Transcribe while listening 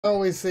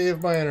We see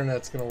if my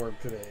internet's gonna work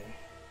today.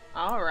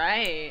 All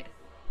right.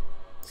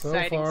 So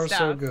Exciting far, stuff.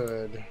 so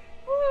good.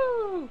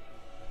 Woo!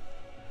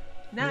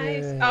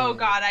 Nice. Yay. Oh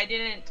God, I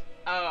didn't.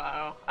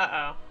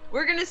 Uh-oh.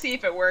 We're gonna see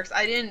if it works.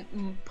 I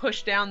didn't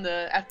push down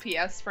the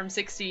FPS from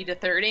 60 to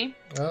 30.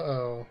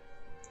 Uh-oh.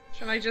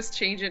 Should I just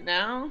change it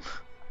now?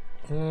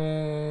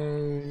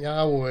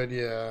 Yeah, I would,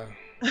 yeah.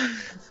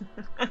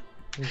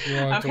 If you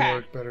want it to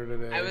work better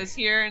today. I was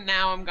here and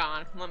now I'm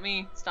gone. Let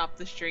me stop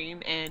the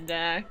stream and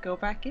go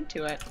back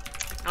into it.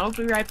 I'll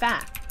be right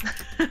back.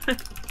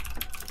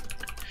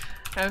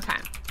 Okay.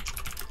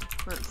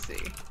 Let's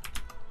see.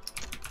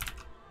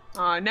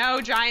 Oh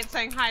no, Giant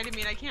saying hi to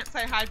me and I can't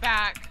say hi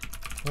back.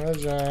 Hi,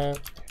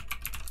 Giant.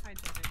 I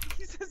didn't.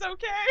 He says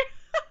okay.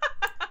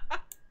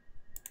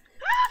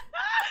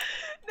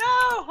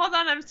 No! Hold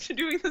on, I'm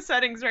doing the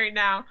settings right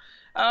now.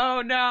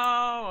 Oh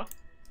no!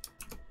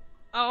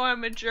 Oh,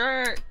 I'm a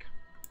jerk.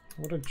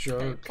 What a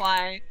jerk.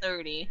 Apply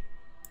 30.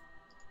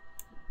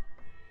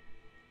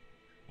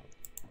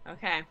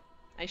 Okay.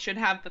 I should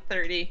have the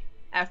 30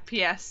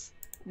 FPS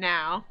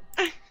now.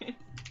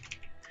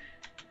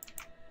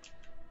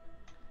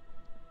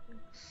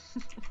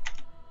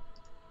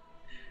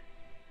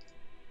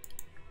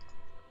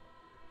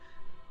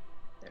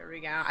 There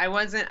we go. I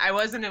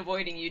wasn't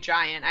avoiding you,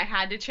 Giant. I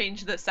had to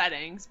change the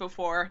settings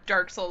before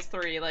Dark Souls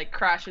 3 like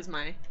crashes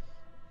my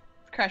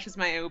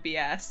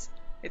OBS.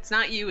 It's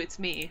not you, it's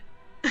me.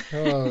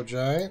 Hello,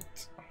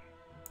 Giant.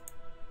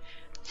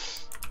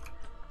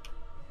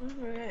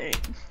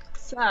 Alright.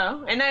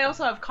 So, and I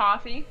also have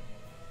coffee,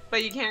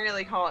 but you can't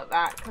really call it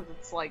that because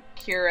it's like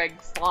Keurig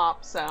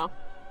slop, so.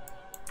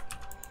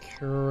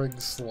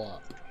 Keurig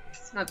slop.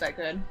 It's not that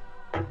good.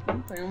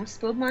 Oops, I almost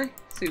spilled my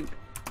soup.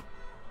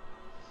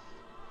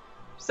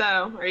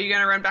 So, are you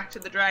gonna run back to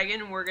the dragon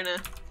and we're gonna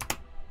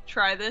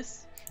try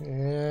this?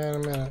 Yeah, in a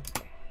minute.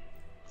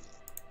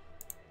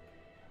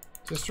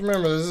 Just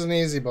remember, this is an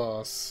easy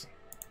boss.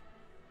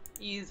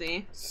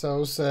 Easy.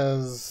 So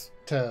says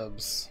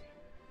Tebs.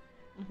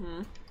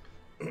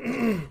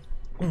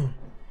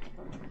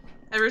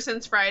 Ever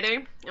since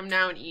Friday, I'm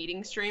now an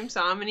eating stream,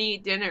 so I'm gonna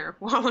eat dinner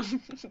while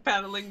I'm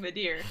battling the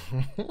deer.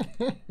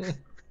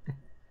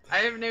 I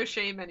have no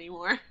shame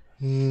anymore.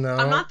 No.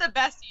 I'm not the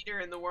best eater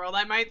in the world.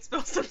 I might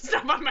spill some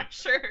stuff on my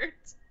shirt.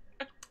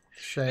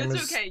 Shame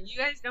it's okay. You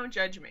guys don't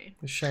judge me.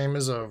 The shame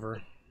is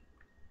over.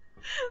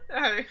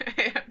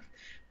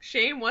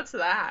 Shame? What's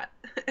that?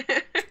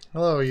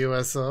 Hello,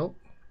 USO.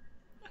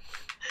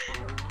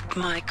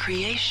 My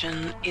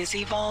creation is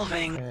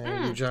evolving.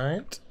 And you,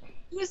 Giant.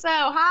 USO,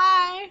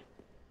 hi!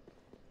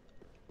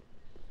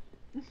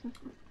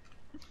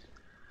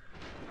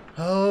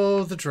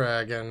 Oh, the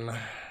dragon.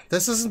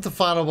 This isn't the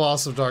final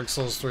boss of Dark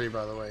Souls 3,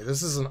 by the way.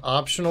 This is an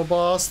optional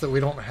boss that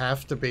we don't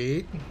have to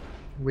beat.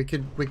 We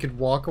could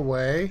walk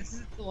away. This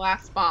is the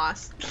last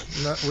boss.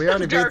 No, we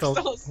already beat Dark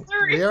Souls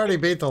 3. We already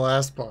beat the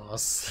last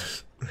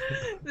boss.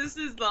 This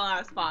is the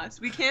last boss.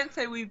 We can't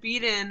say we've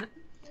beaten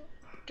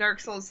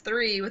Dark Souls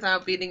 3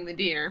 without beating the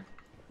deer.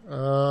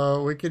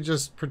 We could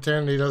just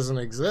pretend he doesn't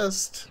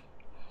exist.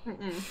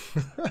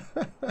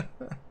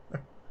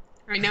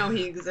 I know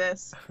he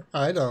exists.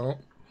 I don't.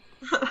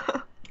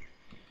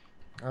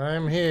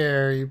 I'm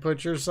here. You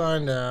put your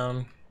sign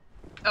down.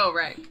 Oh,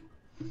 right.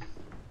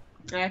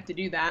 I have to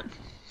do that.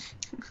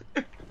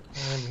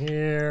 I'm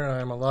here.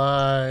 I'm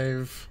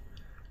alive.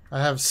 I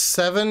have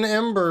 7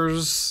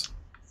 embers.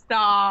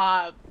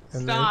 Stop.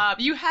 And Stop.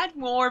 You had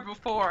more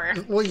before.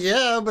 Well,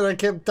 yeah, but I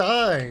kept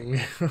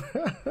dying.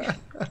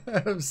 I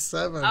have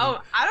 7.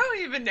 Oh, I don't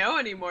even know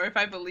anymore if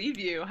I believe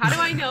you. How do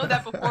I know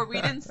that before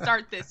we didn't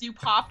start this, you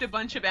popped a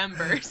bunch of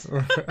embers?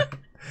 And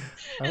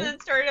then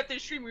started up the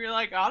stream, we were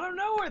like, I don't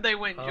know where they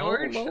went,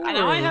 George. I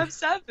know I have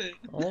 7.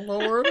 I don't know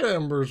where the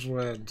embers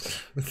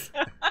went.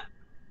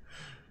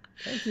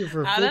 Thank you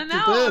for 50 I don't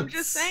know, bits. I'm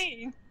just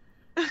saying.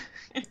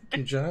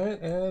 You,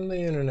 Giant, and the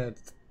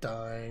internet's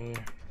dying.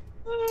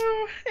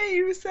 Oh, hey,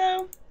 Uso.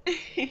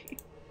 Alright,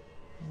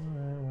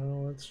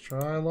 well, let's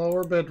try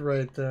lower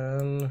bitrate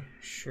then.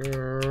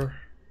 Sure.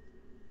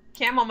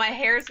 Camel, my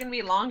hair is going to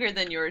be longer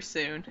than yours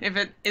soon, if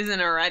it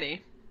isn't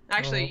already.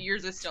 Actually,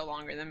 yours is still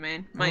longer than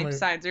mine. My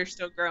sides are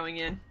still growing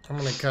in. I'm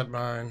going to cut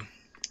mine.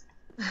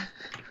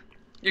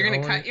 You're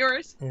going to cut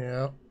yours?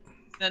 Yep.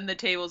 Then the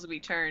tables will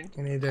be turned.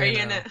 Any day Are you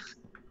now. going to...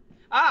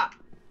 Ah!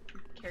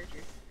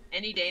 Characters.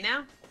 Any day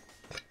now?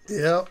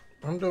 Yep,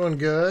 I'm doing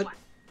good. What?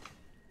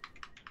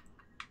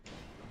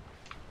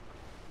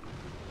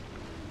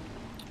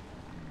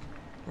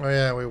 Oh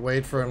yeah, we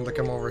wait for him to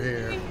come over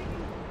here.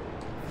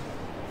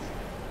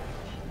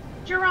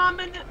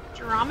 Geronimo?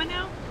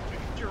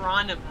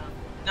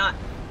 Not...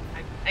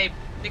 I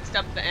mixed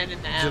up the N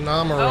and the M.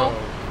 Janamaro. Oh,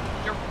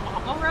 your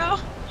Mamaro?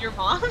 Your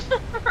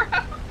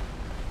Mamaro?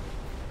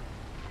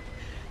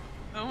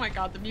 Oh my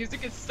god, the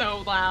music is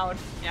so loud.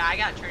 Yeah, I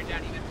got turned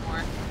down even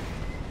more.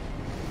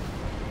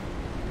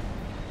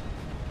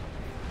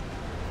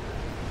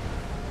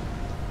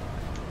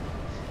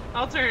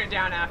 I'll turn it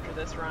down after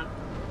this run.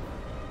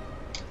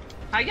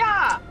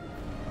 Hiya!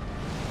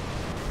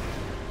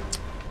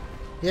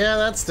 Yeah,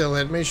 that still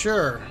hit me,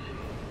 sure.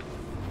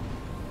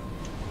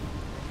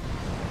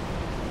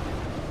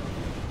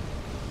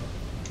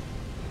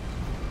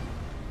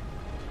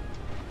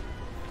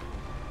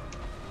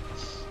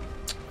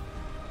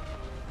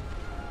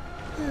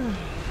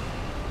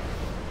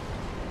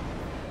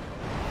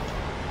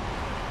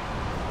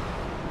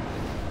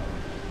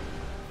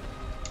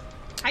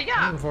 Hiya!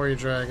 Coming for you,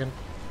 dragon.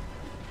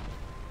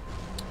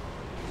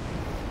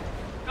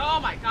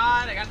 Oh my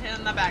god, I got hit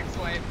in the back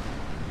swipe.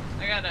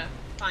 I gotta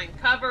find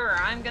cover or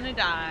I'm gonna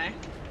die.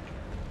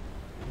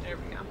 There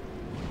we go.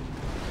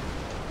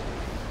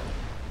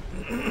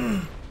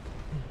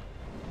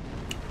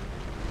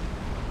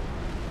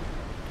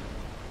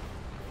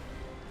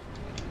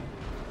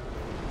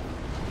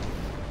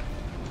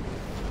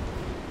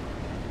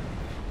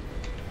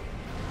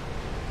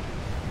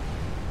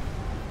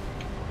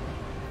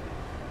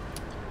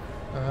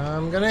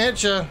 I'm gonna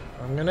hit you.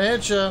 I'm gonna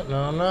hit you.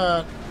 No, I'm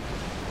not.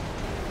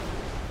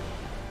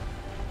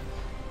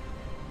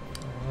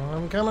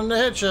 I'm coming to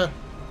hit you.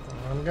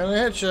 I'm gonna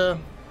hit you.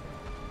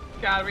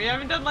 God, we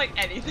haven't done like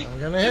anything. I'm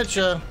gonna hit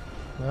you.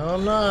 No,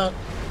 I'm not.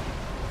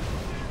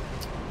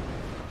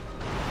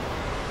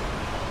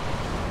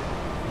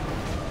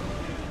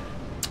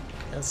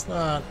 Guess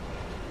not.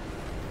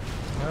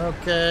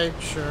 Okay,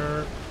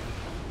 sure.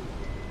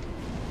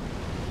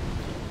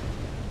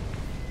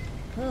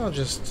 I'll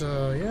just,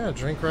 yeah,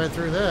 drink right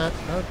through that.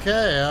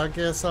 Okay, I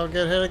guess I'll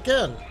get hit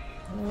again.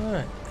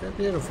 Alright, good,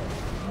 beautiful.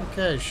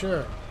 Okay,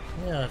 sure.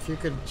 Yeah, if you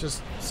could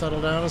just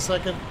settle down a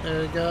second.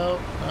 There you go.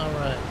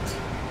 Alright.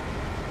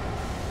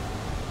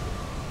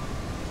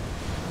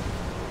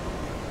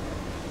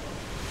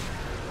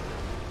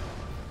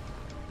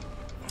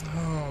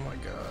 Oh my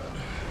god.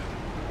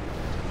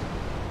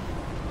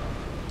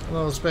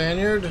 Hello,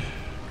 Spaniard.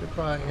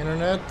 Goodbye,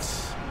 Internet.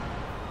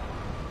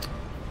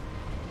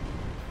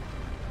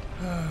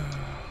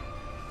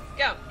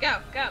 Go, go,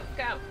 go,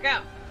 go,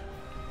 go.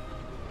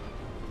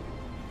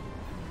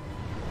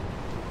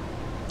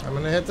 I'm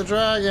gonna hit the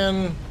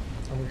dragon.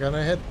 I'm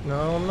gonna hit.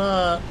 No, I'm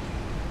not.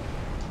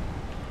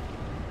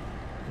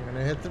 I'm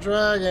gonna hit the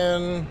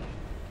dragon.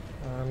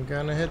 I'm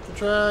gonna hit the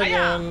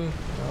dragon.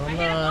 No, I'm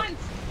not.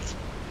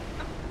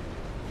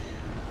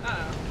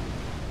 Uh-oh.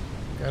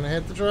 Gonna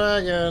hit the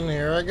dragon.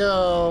 Here I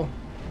go.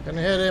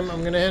 Gonna hit him.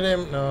 I'm gonna hit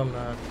him. No, I'm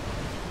not.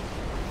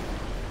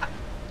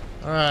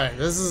 All right,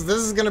 this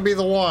is gonna be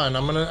the one.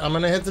 I'm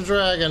gonna hit the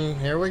dragon.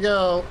 Here we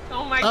go.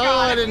 Oh my god! Oh,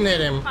 I didn't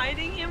hit him.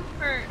 Fighting him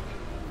for.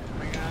 Oh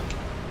my god.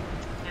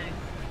 Okay.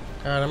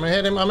 All right, I'm gonna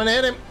hit him. I'm gonna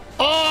hit him.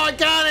 Oh, I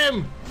got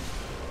him!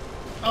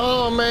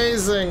 Oh,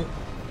 amazing!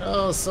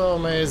 Oh, so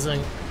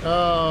amazing!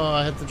 Oh,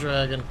 I hit the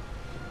dragon.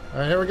 All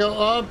right, here we go.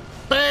 Oh,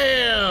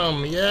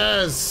 bam!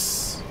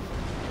 Yes.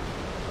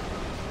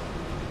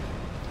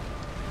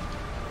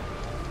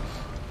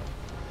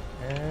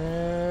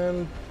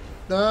 And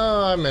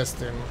no, I missed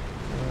him.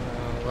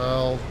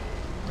 Well,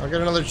 I'll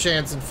get another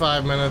chance in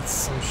 5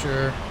 minutes, I'm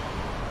sure.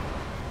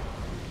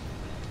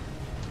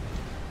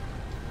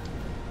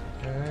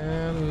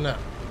 And no. Okay.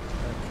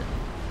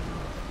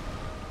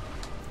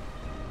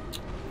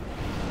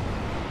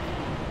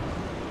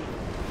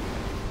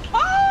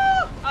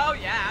 Oh! Oh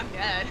yeah, I'm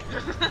dead.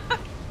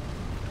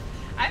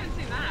 I haven't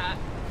seen that.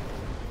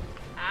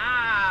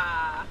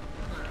 Ah.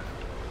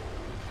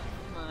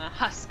 I'm a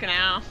husk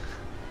now.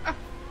 Oh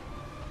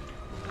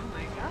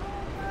my god.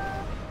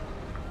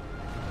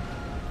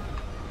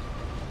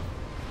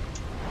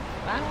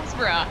 That was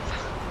rough.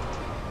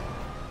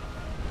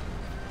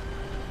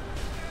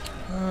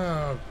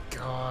 Oh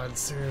god,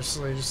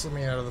 seriously, just let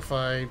me out of the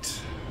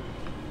fight.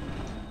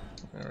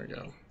 There we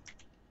go.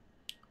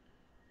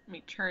 Let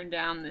me turn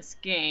down this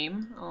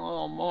game a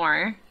little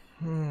more.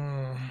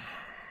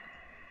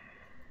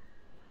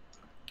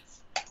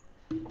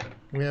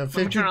 We have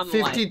Let me turn on the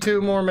light.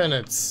 52 more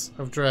minutes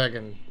of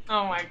dragon.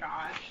 Oh my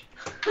gosh.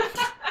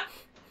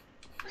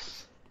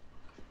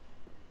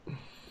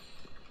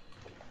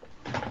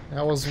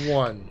 That was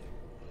one.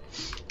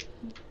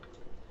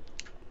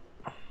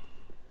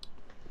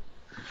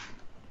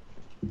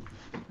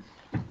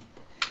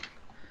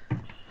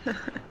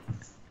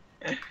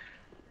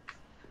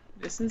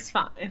 This is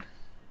fine.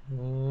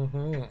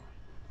 Mm-hmm.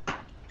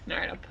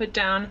 Alright, I'll put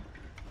down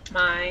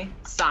my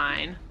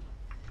sign.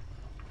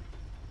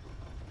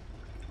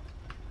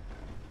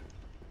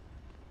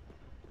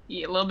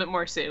 Eat a little bit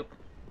more soup.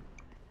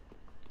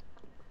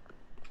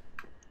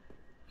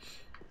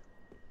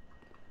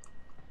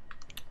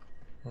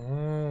 All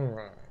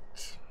right.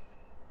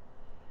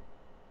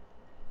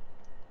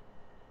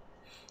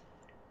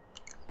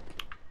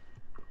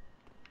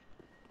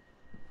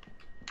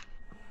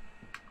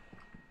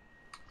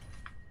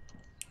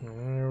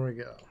 There we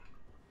go.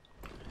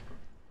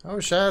 I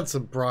wish I had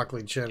some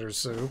broccoli cheddar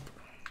soup.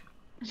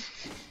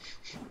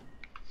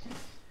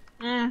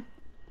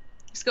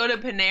 Let's go to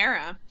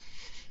Panera.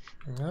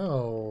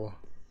 No.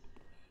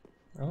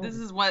 This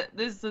is what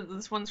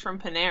this one's from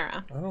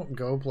Panera. I don't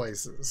go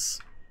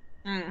places.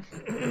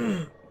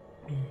 Me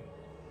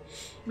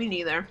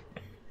neither.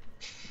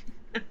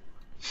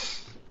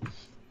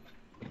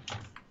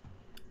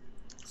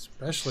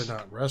 Especially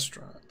not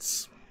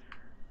restaurants.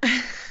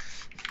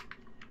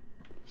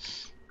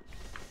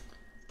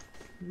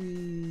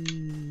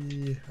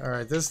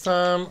 Alright, this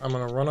time I'm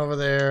gonna run over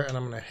there and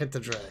I'm gonna hit the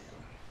dragon.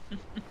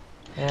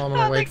 Well, I'm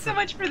gonna wait thanks so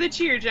much for the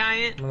cheer,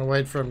 Giant. I'm gonna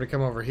wait for him to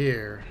come over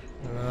here,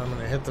 and then I'm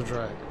gonna hit the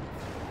dragon.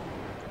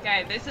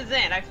 Okay, this is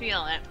it. I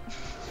feel it.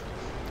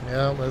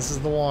 Yeah, this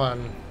is the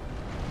one.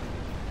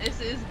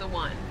 This is the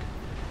one.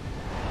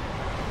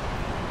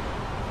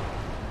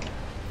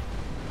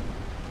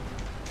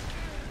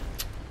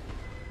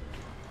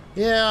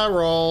 Yeah, I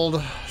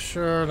rolled.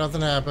 Sure, nothing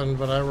happened,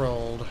 but I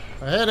rolled.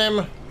 I hit him.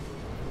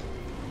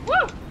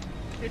 Woo!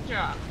 Good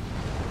job.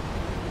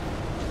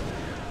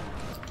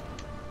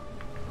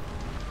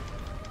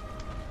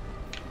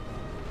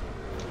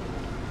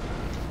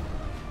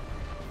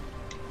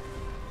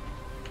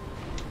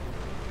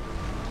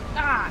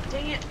 Ah,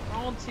 dang it.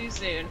 Rolled too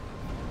soon.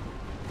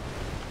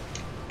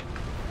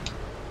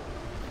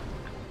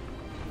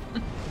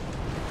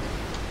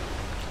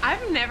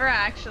 I've never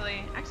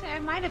actually I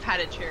might have had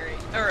a cherry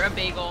or a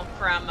bagel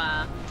from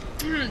Panera.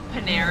 Dear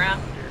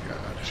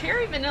God.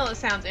 Cherry vanilla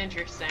sounds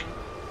interesting.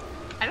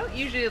 I don't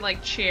usually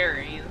like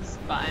cherries,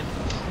 but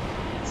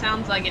it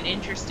sounds like an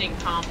interesting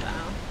combo.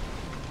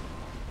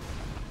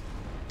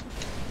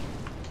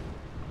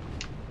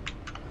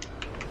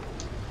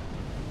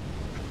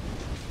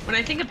 When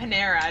I think of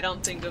Panera, I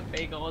don't think of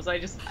bagels.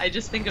 I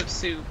just think of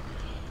soup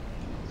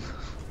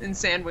and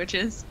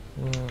sandwiches.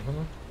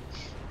 Mm-hmm.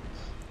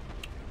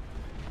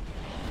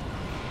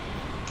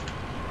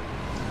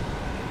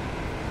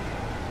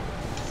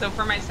 So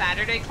for my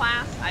Saturday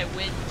class, I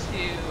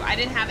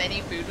didn't have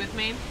any food with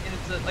me, and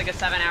it's like a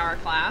 7-hour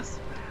class.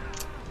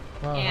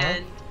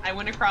 And I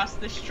went across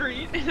the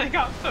street and I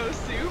got pho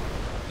soup,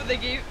 but they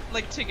gave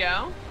like to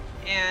go.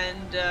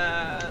 And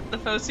the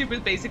pho soup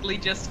was basically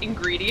just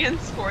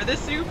ingredients for the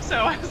soup, so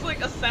I was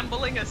like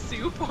assembling a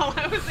soup while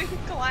I was in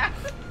class.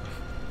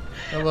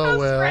 Hello, I was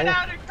Will. spread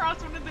out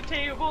across one of the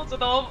tables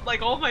with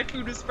all my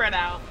food was spread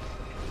out.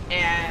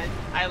 And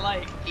I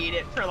like ate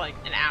it for like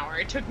an hour.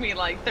 It took me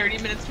like 30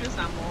 minutes to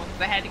assemble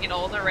because I had to get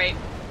all the right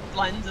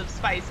blends of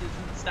spices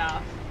and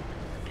stuff.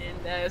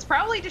 And it's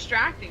probably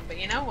distracting, but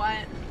you know what?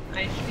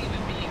 I shouldn't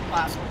even be in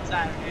class on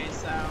Saturday,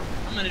 so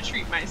I'm gonna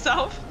treat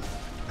myself.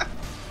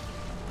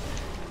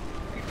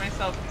 Treat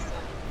myself to some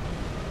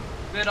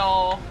good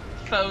old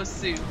pho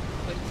soup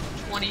with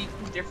 20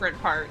 different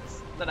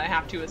parts that I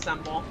have to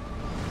assemble.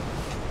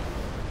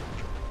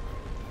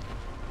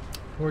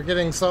 We're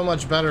getting so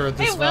much better at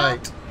this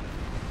fight.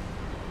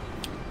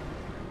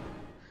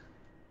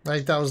 I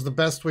think that was the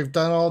best we've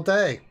done all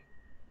day.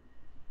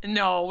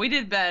 No, we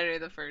did better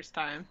the first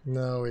time.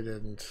 No, we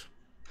didn't.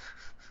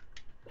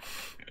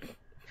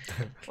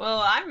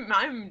 Well,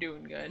 I'm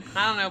doing good.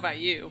 I don't know about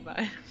you, but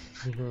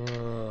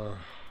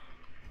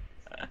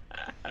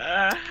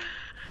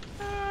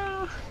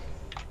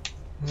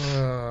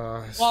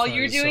while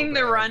you're doing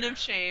the run of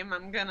shame,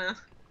 I'm gonna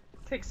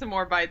take some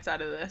more bites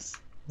out of this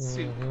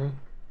soup.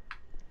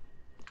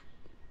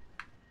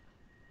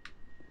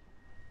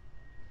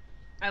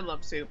 I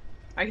love soup.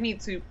 I can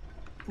eat soup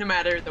no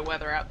matter the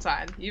weather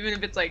outside. Even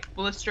if it's like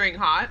blistering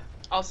hot,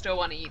 I'll still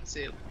want to eat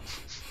soup.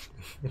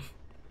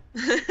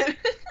 It's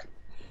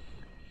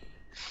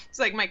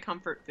like my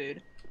comfort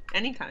food.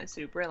 Any kind of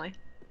soup, really.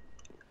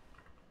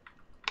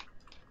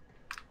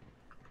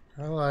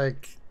 I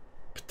like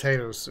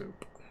potato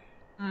soup.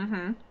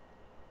 Mm-hmm.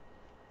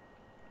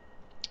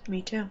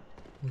 Me too.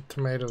 And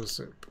tomato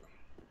soup.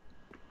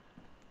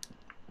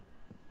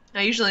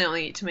 I usually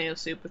only eat tomato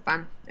soup if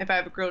I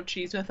have a grilled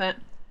cheese with it.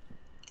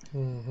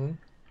 Mm-hmm.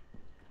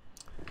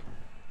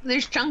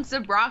 There's chunks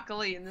of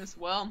broccoli in this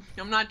well.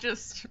 I'm not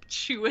just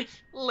chewing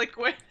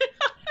liquid.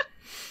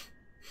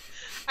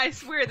 I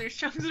swear there's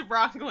chunks of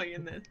broccoli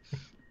in this.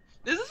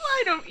 This is why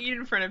I don't eat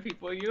in front of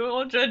people. You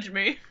will judge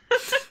me.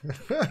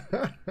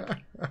 The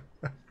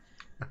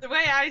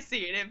way I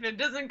see it, if it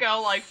doesn't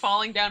go like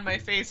falling down my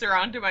face or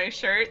onto my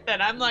shirt,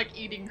 then I'm like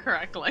eating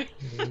correctly.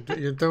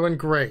 You're doing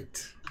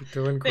great.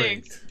 You're doing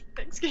great.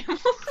 Thanks,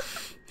 Campbell.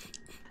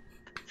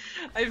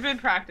 I've been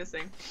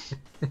practicing.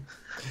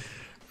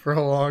 For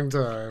a long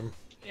time.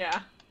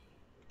 Yeah.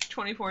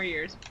 24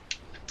 years.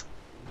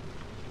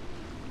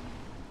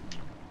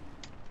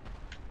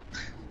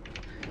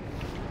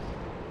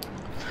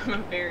 I'm a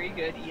very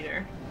good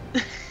eater.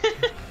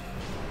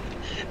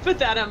 Put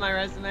that on my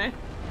resume.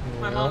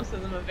 Yeah. My mom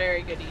says I'm a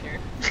very good eater.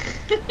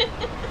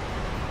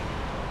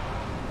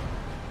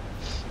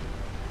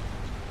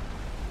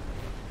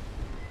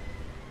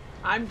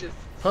 I'm just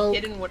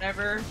hitting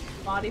whatever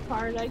body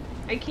part I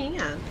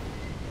can.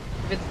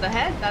 If it's the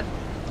head, that's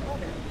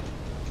better.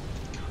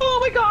 Oh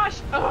my gosh!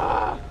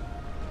 Oh,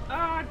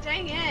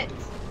 dang it!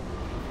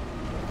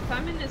 If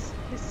I'm in this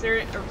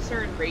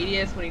certain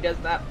radius when he does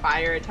that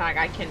fire attack,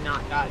 I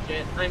cannot dodge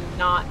it. I'm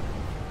not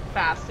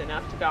fast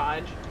enough to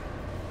dodge.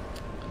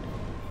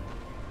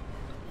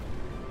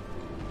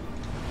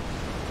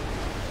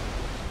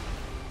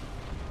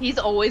 He's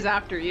always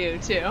after you,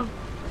 too.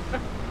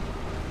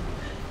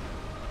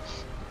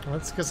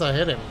 That's because I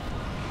hit him.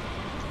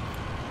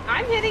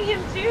 I'm hitting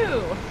him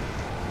too.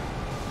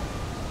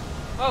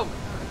 Oh.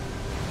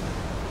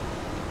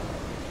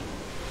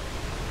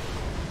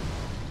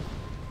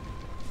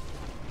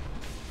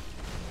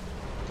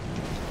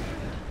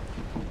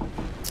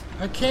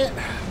 I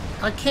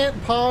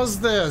can't pause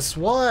this.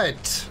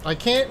 What? I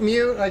can't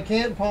mute. I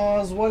can't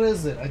pause. What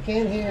is it? I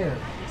can't hear.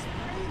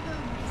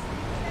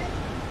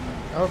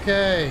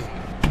 Okay.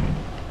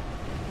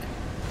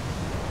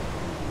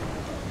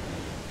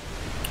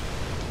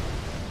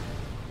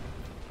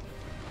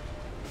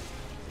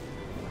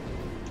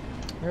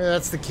 Maybe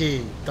that's the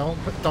key.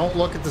 Don't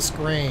look at the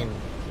screen,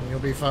 and you'll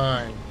be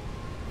fine.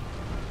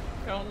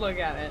 Don't look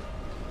at it.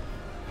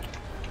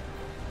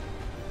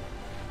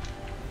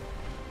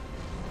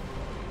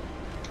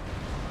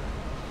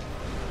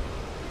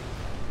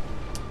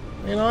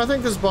 You know, I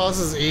think this boss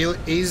is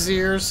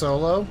easier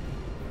solo.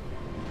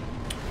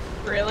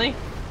 Really?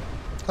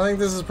 I think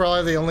this is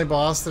probably the only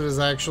boss that is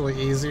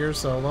actually easier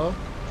solo.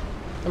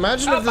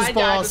 Imagine if this I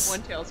boss. died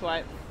with one tail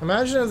swipe.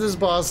 Imagine if this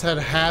boss had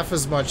half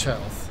as much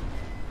health.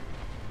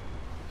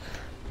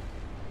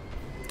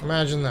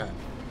 Imagine that.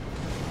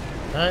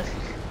 Right?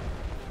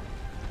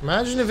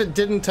 Imagine if it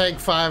didn't take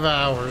 5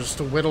 hours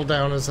to whittle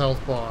down his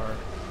health bar.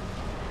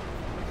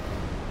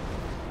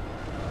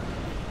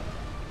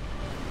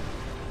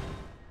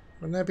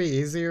 Wouldn't that be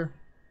easier?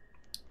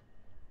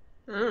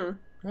 Mm.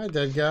 Hi,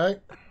 dead guy.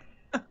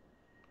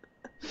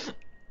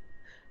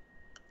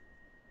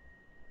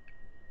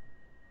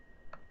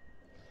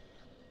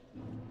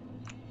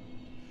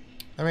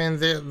 I mean,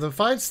 the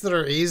fights that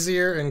are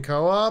easier in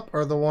co-op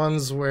are the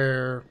ones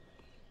where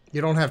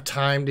you don't have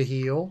time to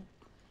heal.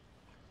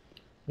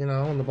 You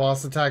know, when the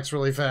boss attacks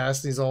really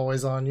fast, he's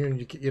always on you,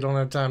 and you don't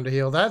have time to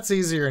heal. That's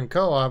easier in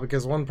co-op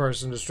because one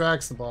person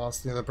distracts the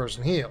boss, the other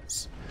person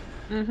heals.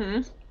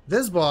 Mm-hmm.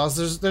 This boss,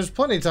 there's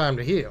plenty of time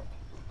to heal.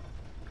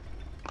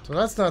 So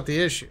that's not the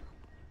issue.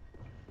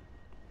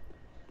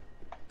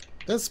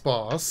 This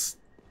boss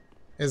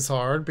is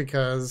hard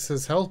because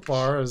his health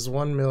bar is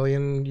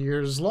 1,000,000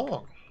 years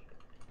long.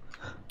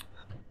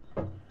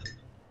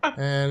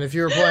 And if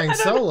you were playing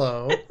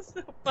solo,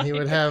 So he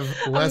would have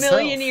less A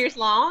million health. years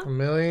long?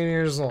 1,000,000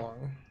 years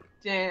long.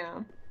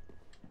 Damn.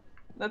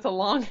 That's a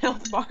long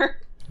health bar.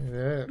 It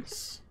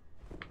is.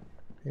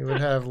 He would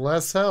have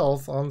less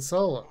health on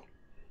solo.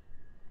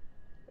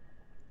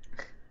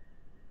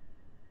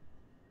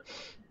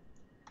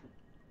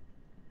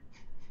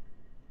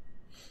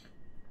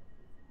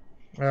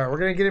 Alright, we're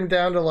gonna get him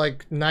down to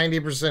like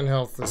 90%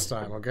 health this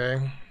time, okay?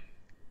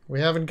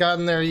 We haven't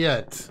gotten there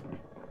yet.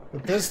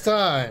 But this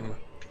time...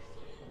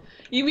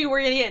 You mean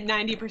we're gonna get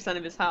 90%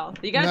 of his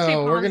health? You gotta stay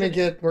No,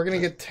 positive. we're gonna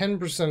get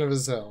 10% of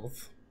his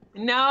health.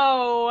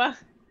 No.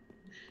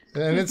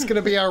 And it's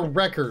gonna be our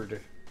record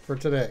for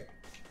today.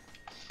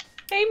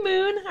 Hey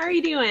Moon, how are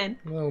you doing?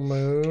 Hello,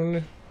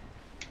 Moon.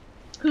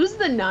 Who's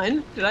the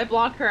nun? Did I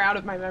block her out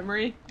of my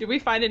memory? Did we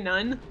fight a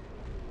nun?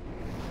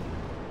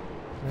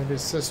 Maybe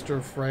Sister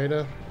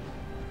Freda.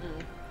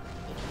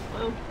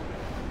 Well,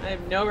 I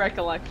have no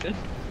recollection.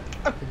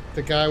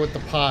 The guy with the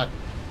pot.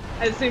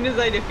 As soon as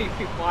I defeat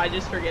people, I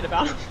just forget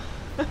about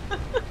them.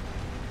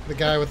 The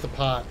guy with the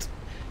pot.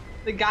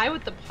 The guy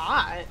with the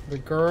pot? The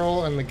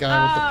girl and the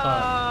guy with the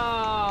pot.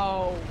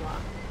 Oh,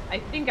 I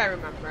think I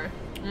remember.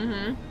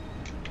 Mm-hmm.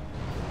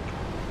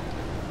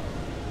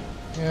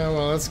 Yeah,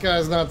 well, this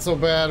guy's not so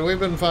bad. We've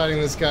been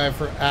fighting this guy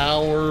for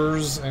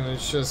hours, and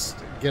it's just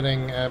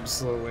getting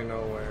absolutely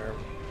nowhere.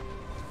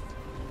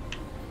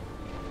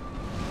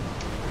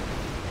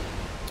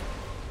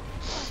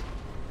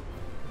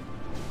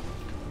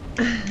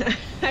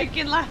 I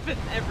can laugh at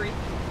everything.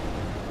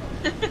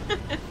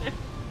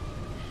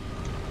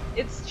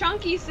 It's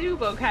chunky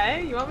soup,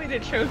 okay? You want me to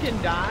choke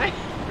and die?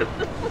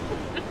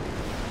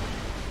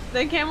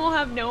 Then Cam will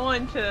have no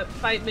one to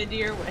fight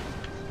Midir with.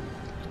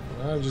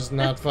 I'll just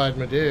not fight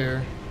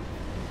Midir.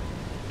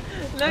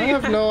 No, I you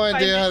have no to fight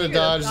idea how to Midir,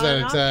 dodge that's that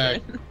not an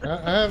attack.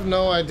 option. I have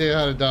no idea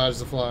how to dodge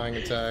the flying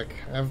attack.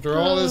 After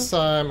all this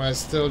time, I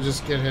still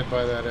just get hit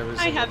by that every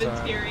Hi, single Heaven's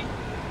time. Fury.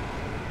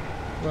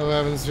 Hello,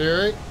 Heaven's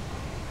Fury.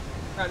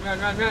 Run, run,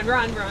 run, run,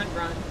 run, run,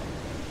 run.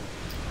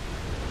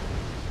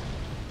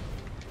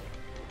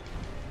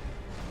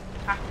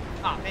 Ah,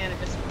 oh man, I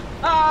missed.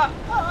 Ah,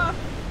 ah.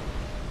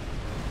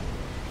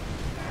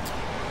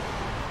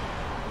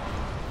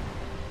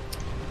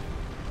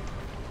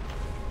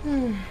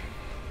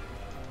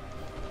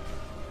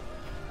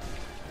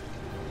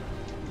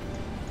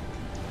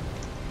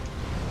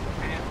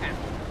 Okay.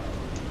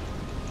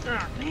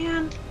 Oh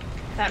man,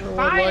 that Oh,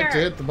 fire! I'd like to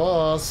hit the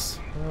boss.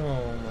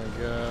 Oh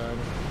my god.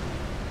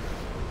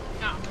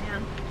 Oh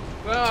man.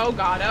 Oh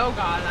god,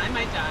 I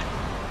might die.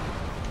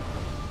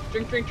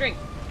 Drink, drink, drink.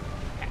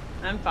 Okay,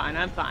 I'm fine,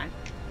 I'm fine.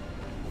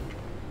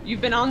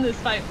 You've been on this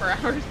fight for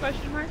hours,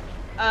 question mark?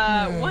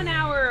 1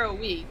 hour a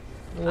week.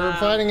 We're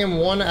fighting him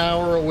 1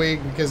 hour a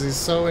week because he's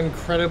so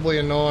incredibly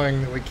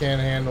annoying that we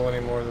can't handle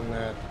any more than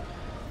that.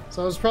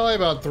 So it's probably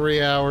about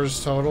 3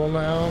 hours total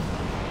now.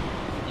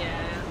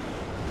 Yeah.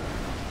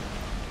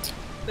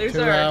 There's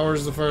 2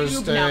 hours the first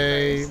cube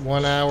day, numbers.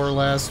 1 hour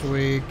last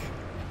week.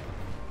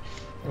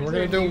 And we're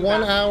gonna do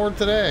 1 hour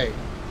today.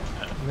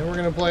 And then we're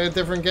gonna play a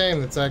different game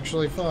that's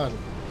actually fun.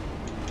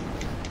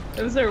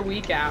 Those are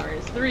weak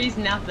hours. 3's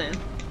nothing.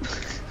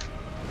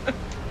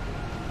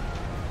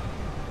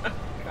 Oh,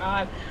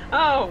 God.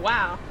 Oh,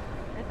 wow.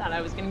 I thought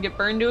I was gonna get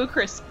burned to a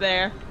crisp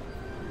there.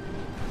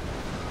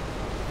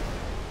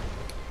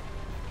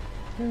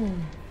 Drink.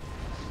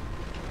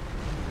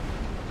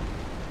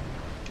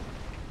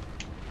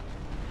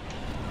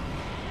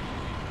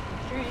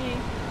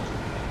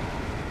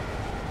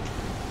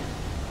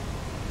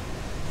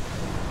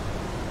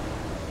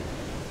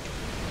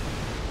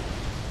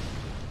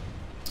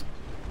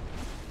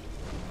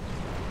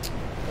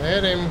 I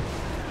hit him.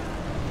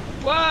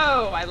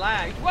 Whoa, I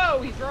lagged.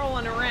 Whoa, he's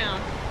rolling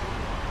around.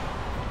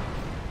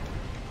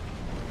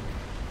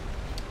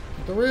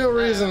 The real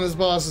reason this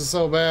boss is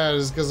so bad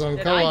is because on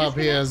co-op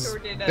he has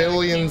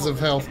billions of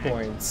health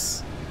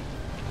points.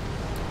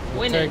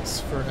 Winning. It takes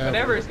forever.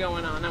 Whatever's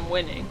going on, I'm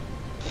winning.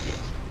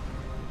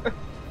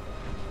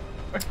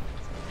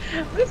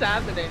 What is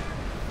happening?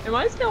 Am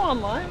I still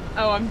online?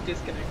 Oh, I'm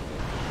disconnected.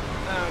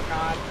 Oh,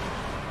 God.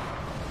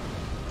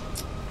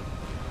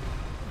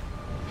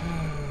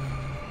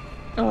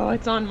 Oh,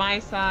 it's on my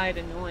side.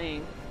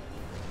 Annoying.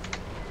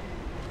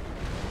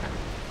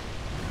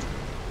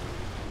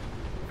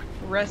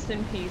 Rest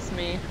in peace,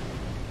 me.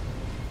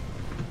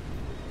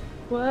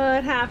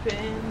 What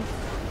happened?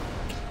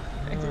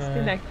 I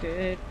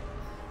disconnected.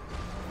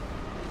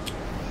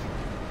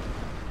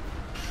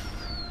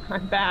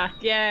 I'm back.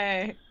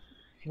 Yay.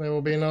 There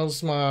will be no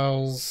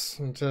smiles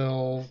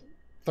until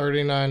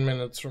 39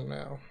 minutes from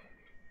now.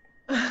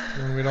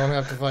 When we don't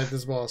have to fight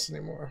this boss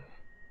anymore.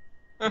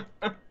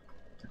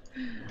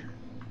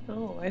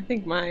 Oh, I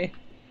think my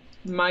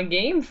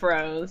game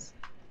froze.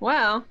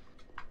 Well.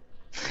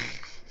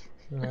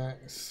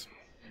 Nice.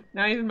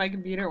 Now even my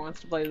computer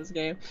wants to play this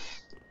game.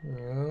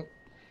 Yep.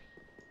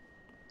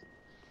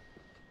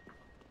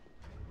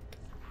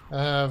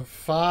 I have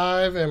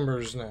 5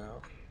 embers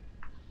now.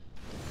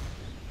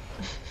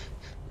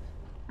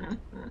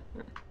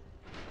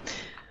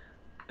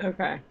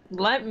 Okay,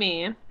 let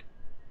me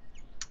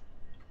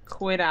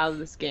quit out of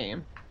this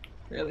game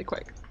really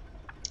quick.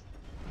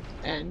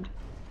 And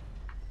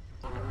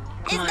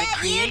My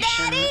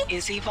creation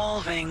is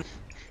evolving.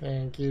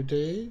 Thank you,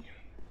 D.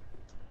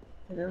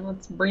 and then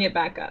let's bring it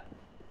back up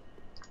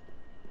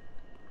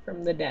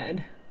from the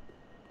dead.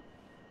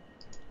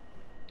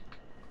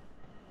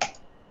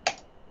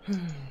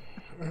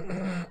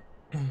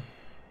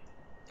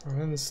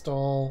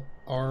 Uninstall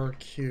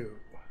RQ.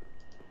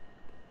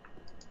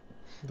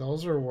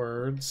 Those are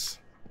words.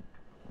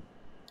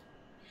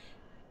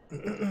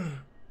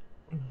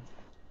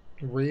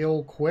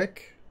 Real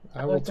quick?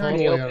 I will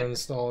totally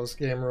uninstall this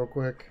game real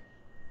quick.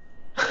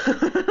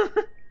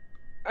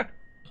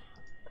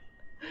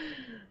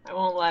 I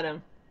won't let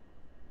him.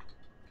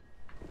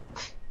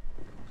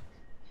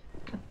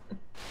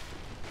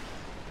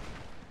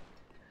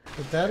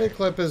 The daddy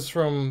clip is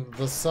from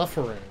The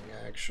Suffering,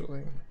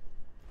 actually.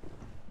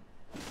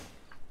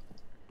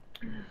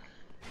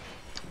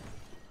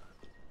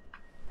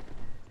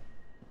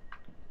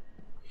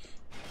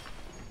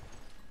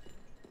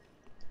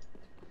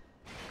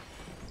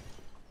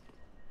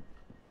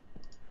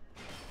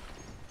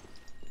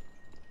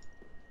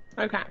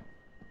 Okay.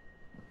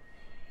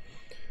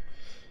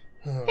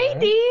 All Hey right.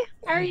 D,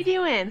 how are you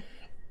doing?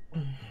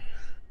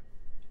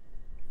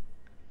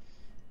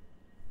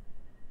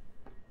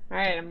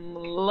 Alright, I'm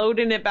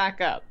loading it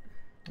back up.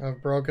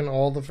 I've broken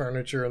all the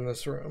furniture in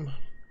this room.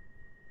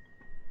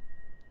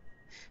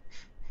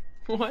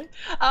 What?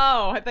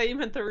 Oh, I thought you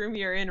meant the room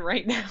you're in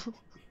right now.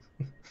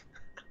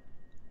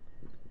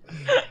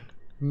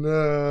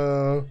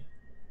 No.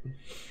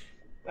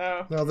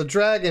 Oh. No, the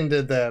dragon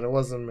did that. It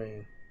wasn't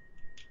me.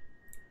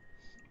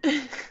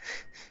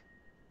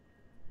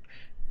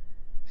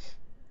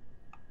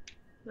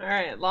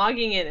 Alright,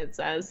 logging in, it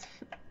says.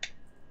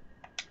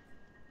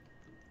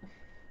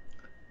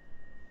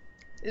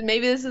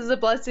 Maybe this is a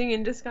blessing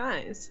in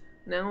disguise.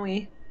 Now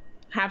we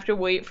have to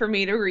wait for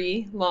me to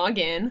re-log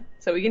in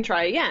so we can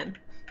try again.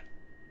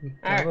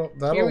 Alright,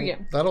 here we go.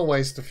 That'll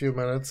waste a few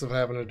minutes of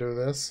having to do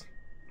this.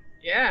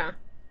 Yeah.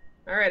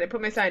 Alright, I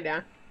put my sign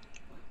down.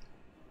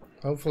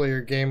 Hopefully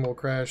your game will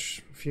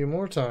crash a few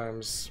more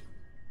times.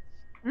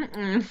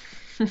 Mm-mm.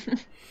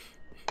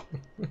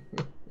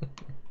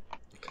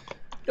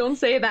 Don't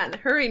say that.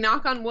 Hurry,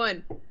 knock on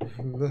wood.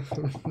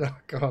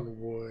 Knock on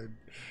wood.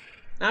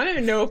 I don't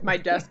even know if my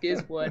desk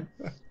is wood.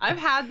 I've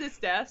had this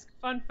desk.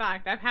 Fun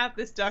fact, I've had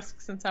this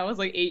desk since I was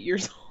like 8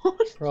 years old.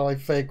 Probably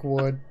fake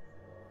wood.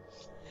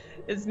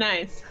 It's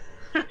nice.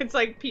 It's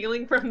like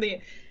peeling from the...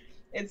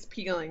 It's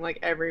peeling like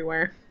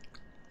everywhere.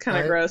 Kind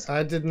of gross.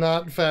 I did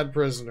not Fat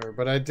Prisoner,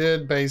 but I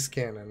did Base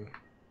Cannon.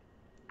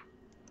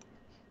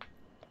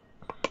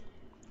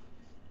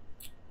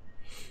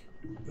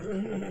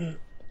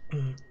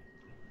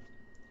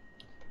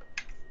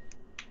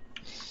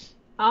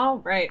 All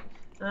right.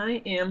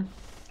 I am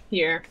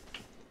here.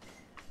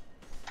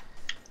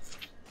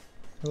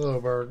 Hello,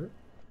 Burger.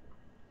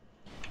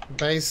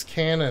 Base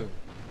Cannon.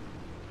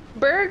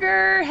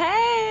 Burger,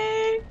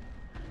 hey!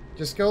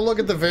 Just go look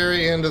at the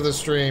very end of the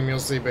stream. You'll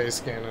see base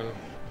cannon.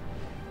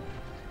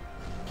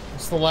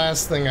 It's the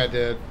last thing I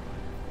did.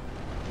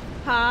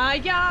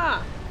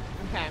 Hiya!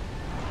 Okay.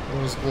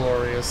 It was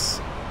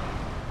glorious.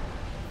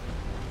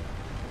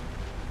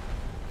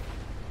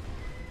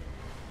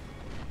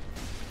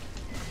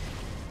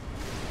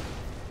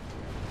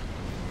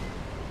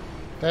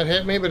 That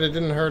hit me, but it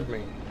didn't hurt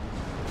me.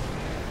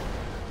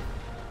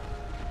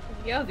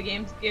 Yeah, the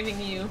game's giving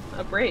you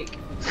a break.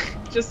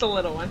 Just a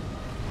little one.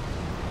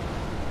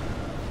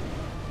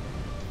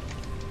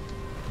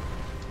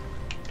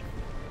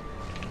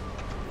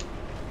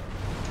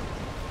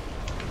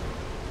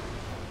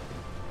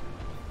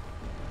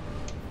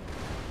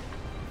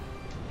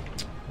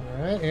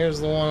 Alright, here's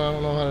the one I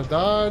don't know how to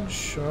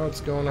dodge. Oh,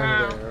 it's going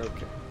over there.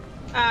 Okay.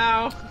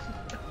 Ow.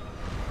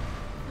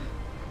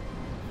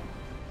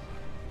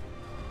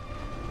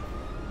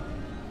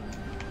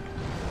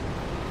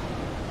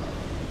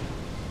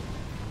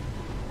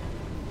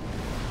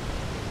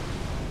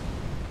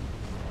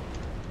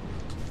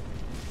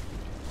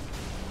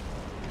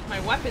 My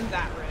weapon's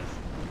at risk.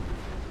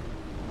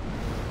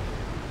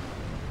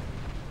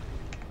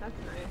 That's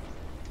nice.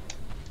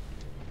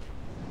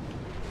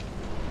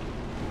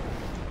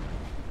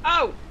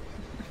 Oh!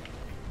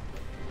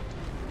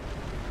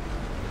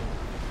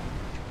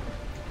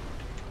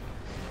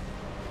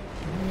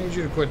 I need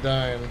you to quit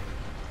dying.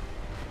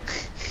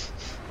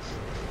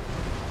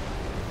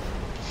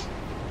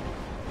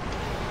 I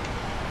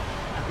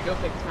have to go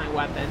fix my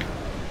weapon.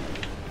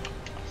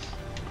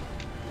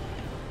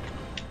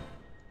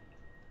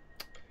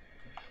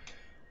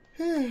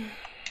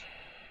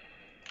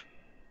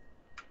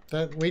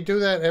 That we do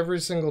that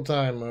every single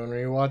time, Moon. Are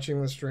you watching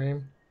the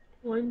stream?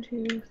 1,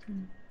 2,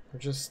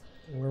 3.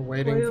 We're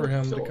waiting for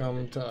him to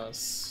come to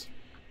us.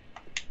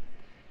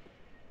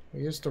 We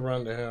used to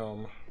run to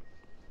him.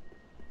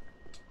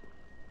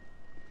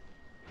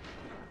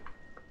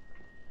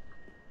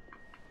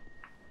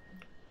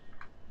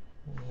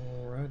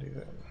 Alrighty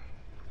then.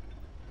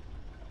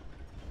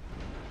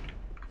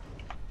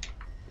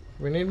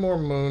 We need more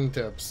moon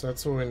tips.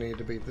 That's what we need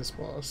to beat this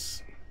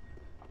boss.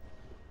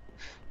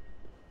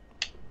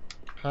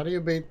 How do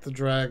you beat the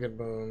dragon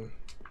moon?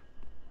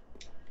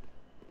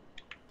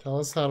 Tell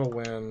us how to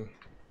win.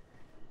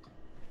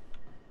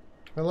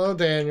 Hello,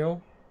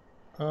 Daniel.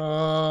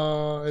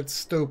 It's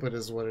stupid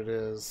is what it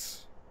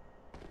is.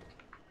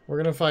 We're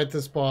gonna fight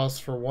this boss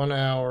for 1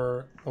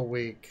 hour a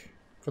week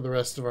for the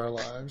rest of our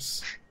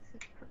lives.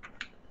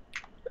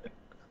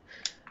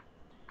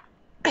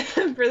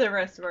 For the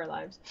rest of our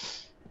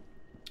lives.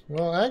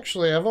 Well,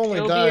 actually, I've only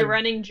It'll died... be a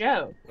running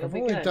joke. I've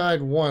only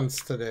died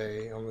once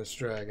today on this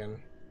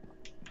dragon.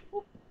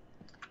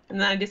 And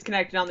then I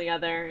disconnected on the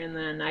other, and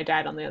then I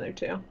died on the other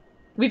two.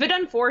 We've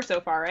done 4 so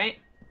far, right?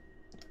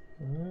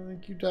 I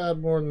think you died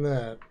more than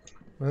that.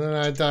 And then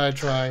I died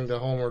trying to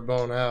homeward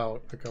bone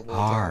out a couple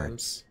of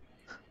times.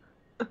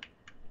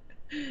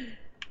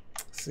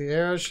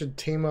 Ciarra should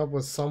team up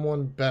with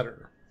someone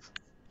better.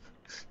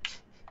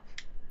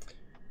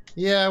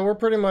 Yeah, we're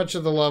pretty much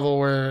at the level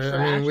where,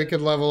 I mean, we could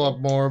level up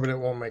more, but it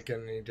won't make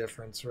any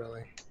difference,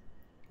 really.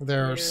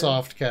 There are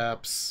soft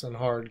caps and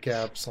hard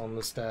caps on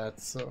the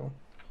stats, so...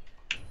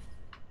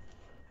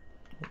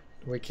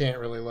 we can't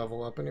really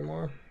level up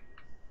anymore.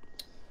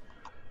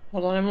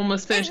 Hold on, I'm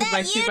almost finished with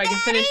my soup. I can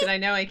finish it. I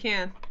know I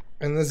can.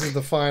 And this is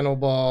the final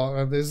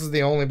boss. This is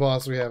the only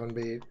boss we haven't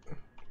beat.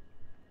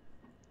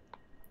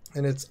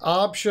 And it's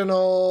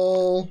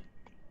optional.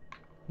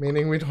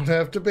 Meaning we don't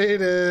have to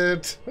beat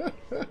it.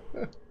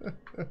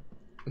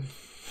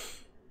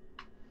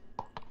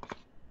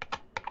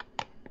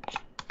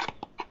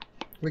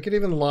 We could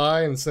even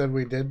lie and said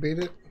we did beat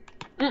it.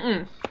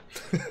 Mm-mm.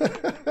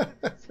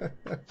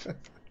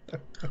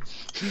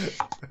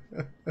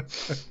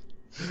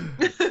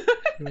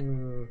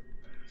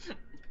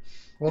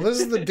 Well, this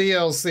is the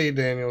DLC,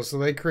 Daniel, so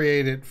they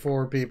create it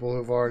for people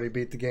who've already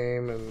beat the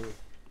game, and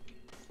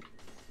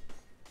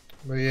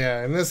but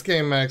yeah, in this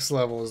game, max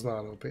level is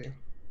not OP.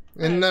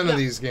 In none of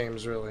these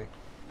games, really.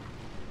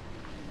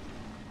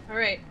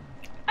 Alright.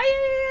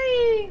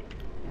 Aye!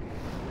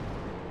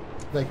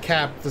 They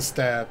cap the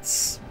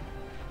stats.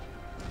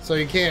 So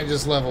you can't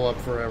just level up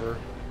forever.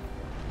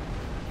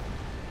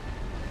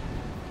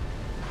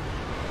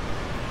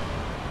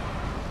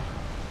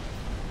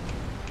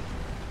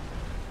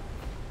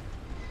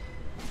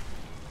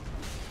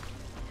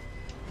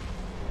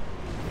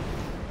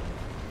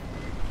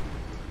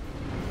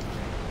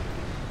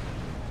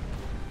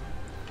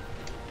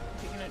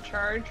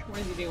 Charge? What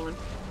is he doing?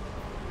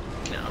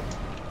 No.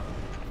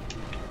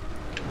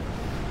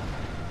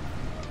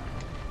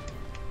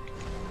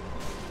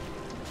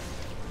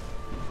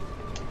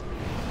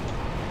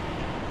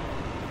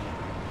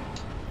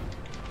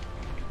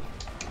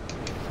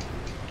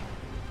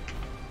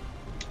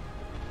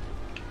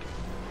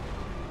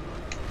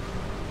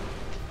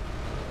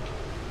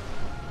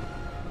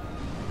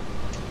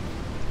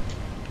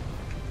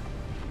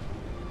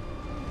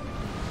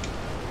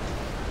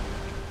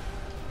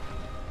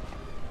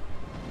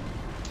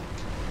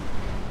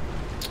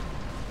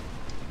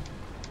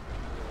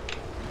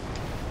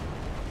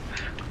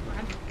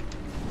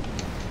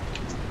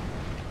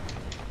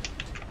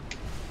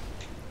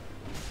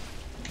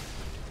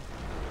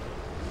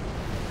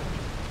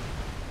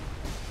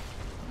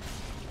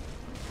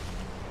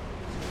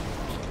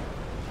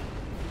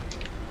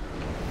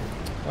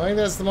 I think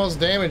that's the most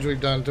damage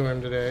we've done to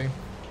him today.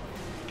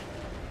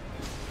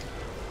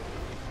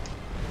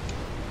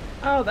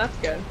 Oh, that's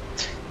good.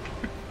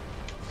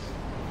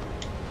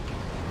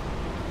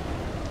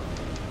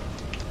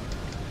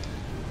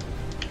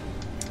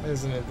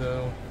 Isn't it,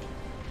 though?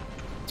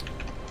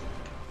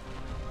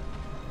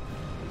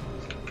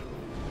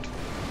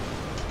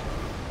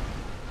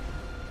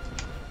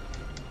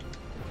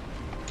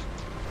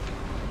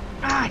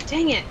 Ah,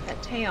 dang it!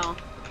 That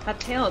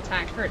tail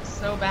attack hurts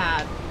so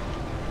bad.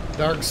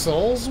 Dark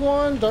Souls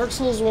 1? Dark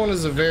Souls 1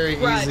 is a very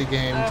easy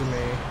game to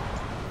me.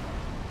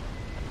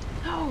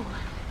 Oh.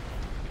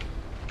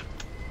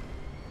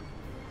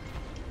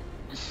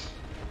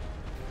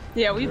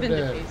 Yeah, we've been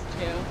to phase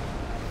 2.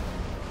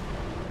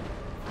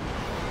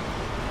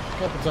 A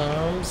couple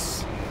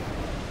times.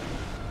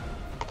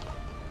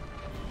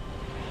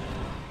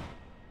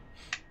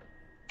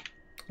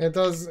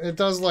 It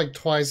does like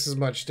twice as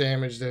much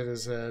damage to hit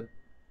his head.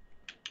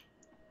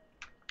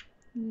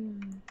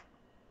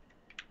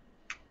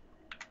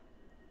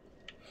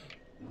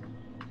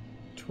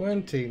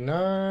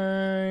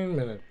 29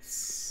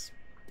 minutes.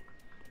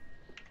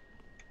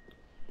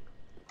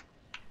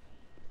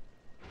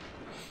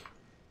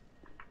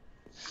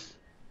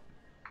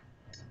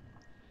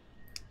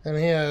 And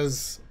he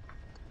has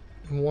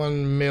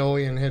 1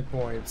 million hit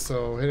points,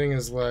 so hitting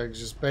his legs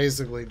just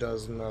basically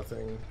does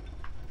nothing.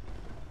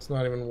 It's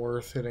not even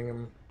worth hitting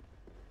him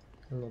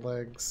in the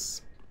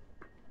legs.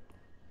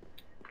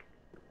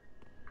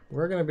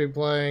 We're going to be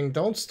playing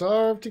Don't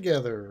Starve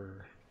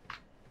Together.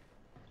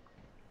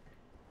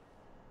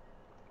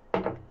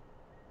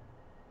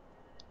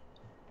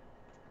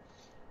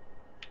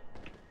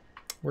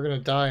 We're going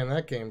to die in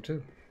that game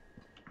too.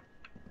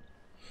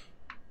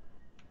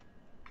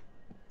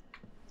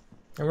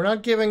 And we're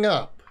not giving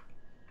up.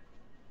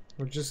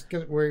 We're just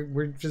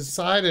we've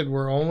decided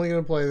we're only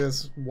going to play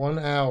this 1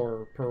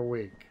 hour per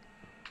week.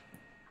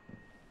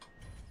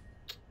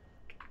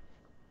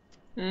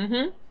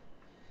 Mm-hmm.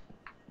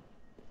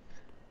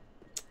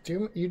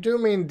 You do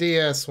mean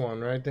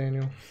DS1, right,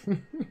 Daniel?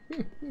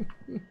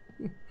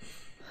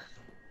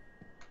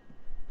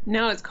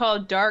 No, it's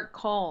called Dark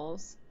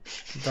Calls.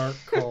 Dark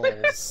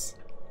Calls.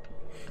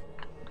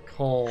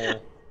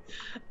 Call.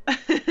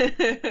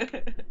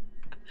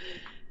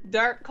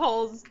 Dark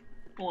Calls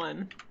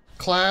 1.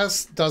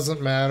 Class doesn't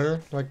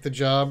matter. Like the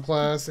job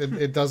class,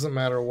 it doesn't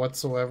matter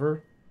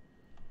whatsoever.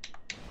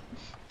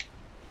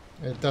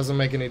 It doesn't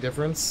make any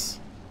difference.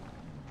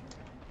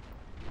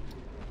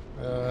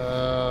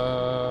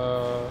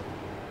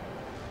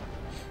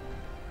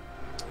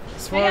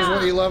 As far as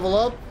what you level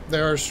up,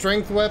 there are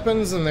strength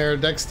weapons and there are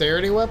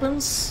dexterity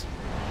weapons.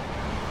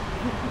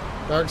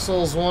 Dark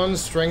Souls 1,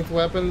 strength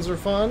weapons are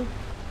fun.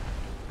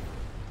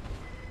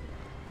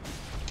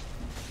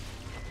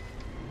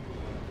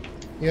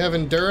 You have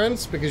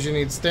endurance because you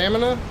need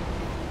stamina.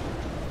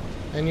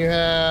 And you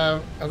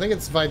have, I think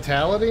it's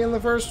vitality in the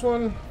first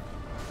one,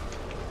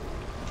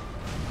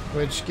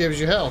 which gives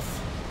you health.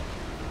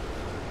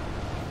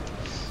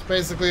 It's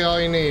basically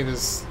all you need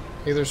is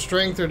either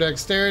strength or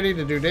dexterity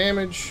to do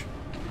damage,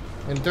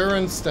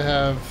 endurance to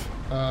have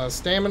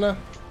stamina,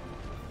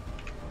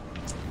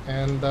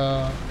 and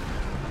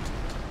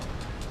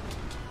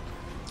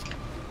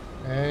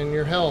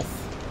your health.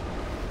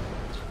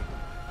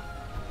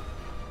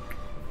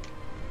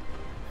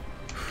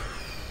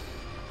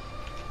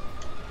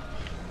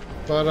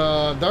 But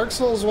Dark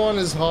Souls 1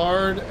 is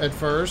hard at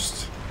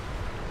first.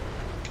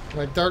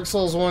 Like, Dark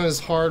Souls 1 is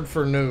hard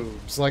for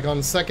noobs. Like,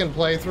 on second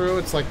playthrough,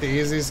 it's like the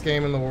easiest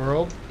game in the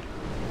world.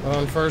 But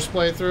on first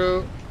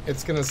playthrough,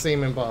 it's gonna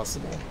seem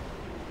impossible.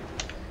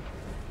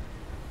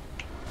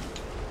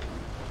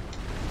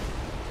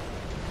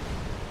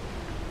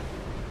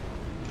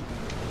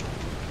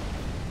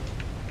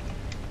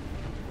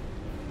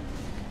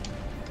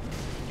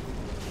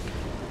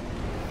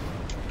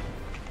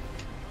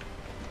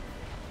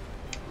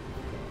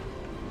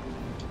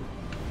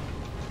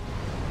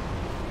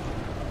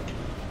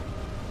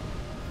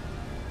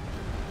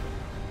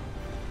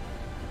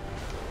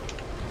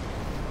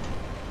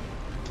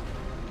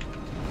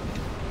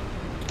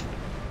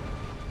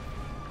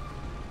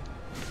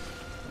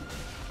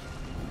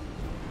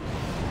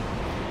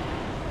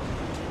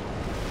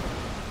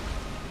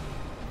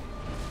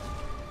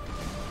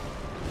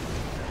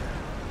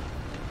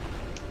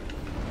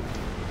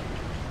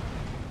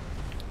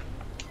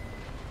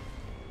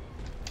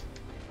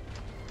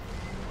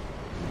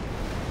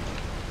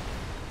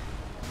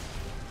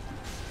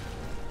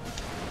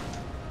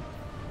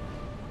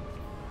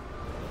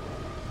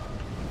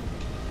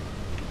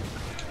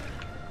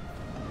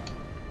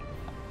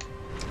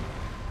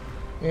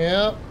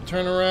 Yep,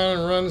 turn around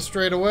and run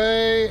straight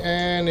away,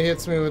 and he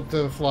hits me with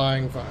the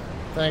flying fire.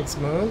 Thanks,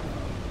 Moon.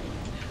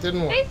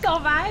 Didn't work. Hey, Soul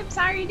Vibes,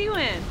 how are you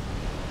doing?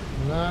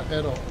 Not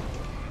at all.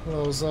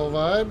 Hello, Soul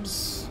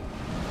Vibes.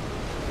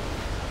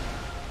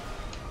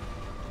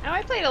 Oh,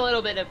 I played a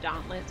little bit of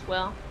Dauntless,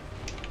 Will.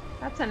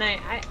 That's a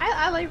nice.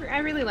 I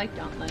really like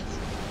Dauntless.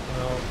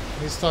 Well,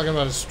 he's talking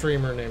about a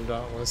streamer named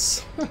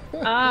Dauntless.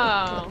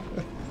 Oh.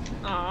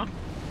 Oh.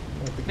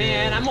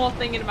 Man, I'm all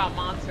thinking about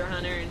Monster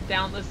Hunter, and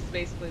Dauntless is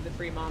basically the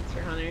free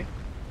Monster Hunter.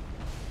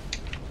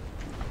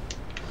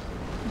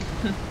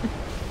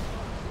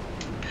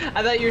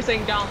 I thought you were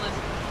saying Dauntless,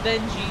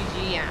 then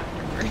GG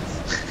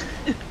afterwards.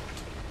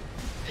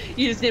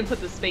 You just didn't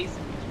put the space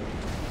in.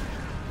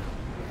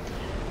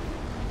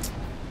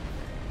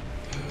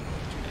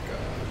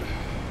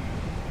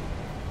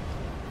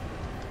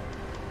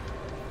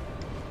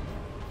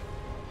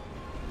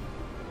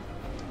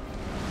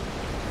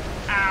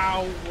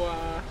 Ow.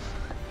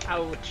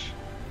 Ouch.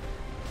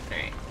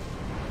 Alright.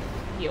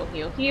 Heal,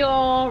 heal,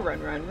 heal.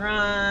 Run, run,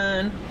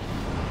 run.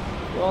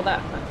 Do all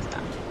that fun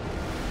stuff.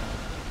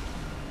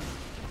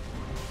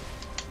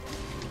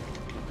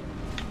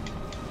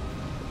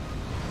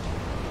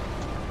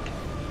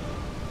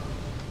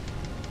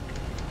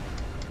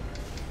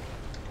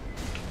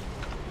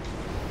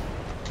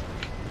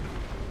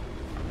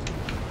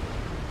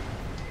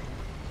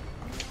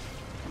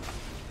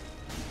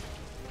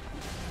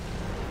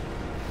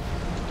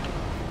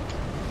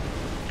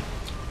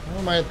 How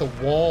am I at the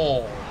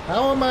wall?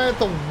 How am I at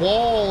the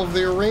wall of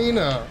the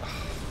arena?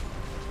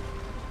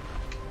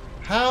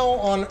 How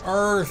on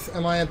earth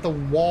am I at the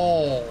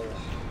wall?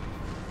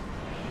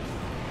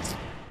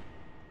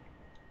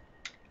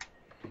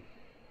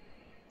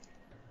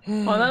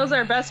 Well, that was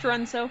our best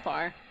run so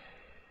far.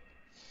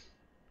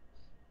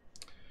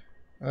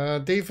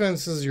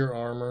 Defense is your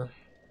armor.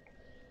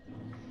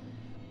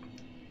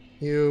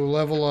 You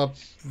level up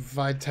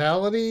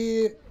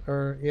Vitality,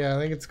 or yeah, I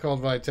think it's called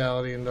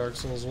Vitality in Dark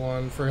Souls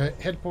 1 for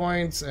hit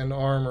points, and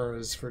armor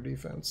is for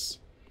defense.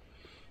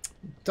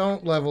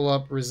 Don't level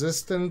up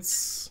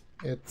Resistance.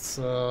 It's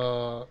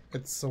a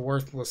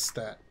worthless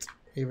stat.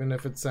 Even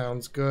if it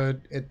sounds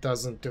good, it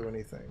doesn't do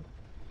anything.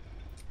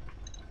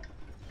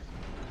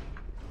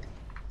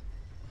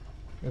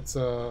 It's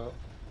a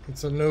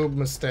noob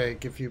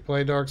mistake. If you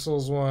play Dark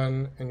Souls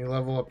 1 and you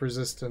level up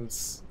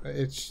Resistance,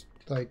 it's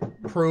like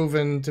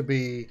proven to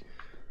be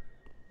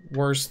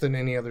worse than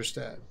any other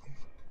stat.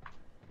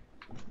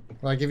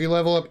 Like if you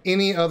level up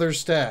any other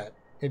stat,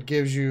 it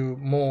gives you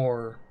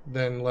more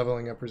than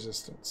leveling up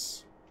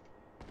Resistance.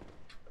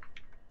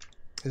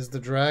 Is the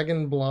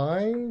dragon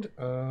blind?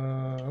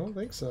 I don't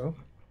think so.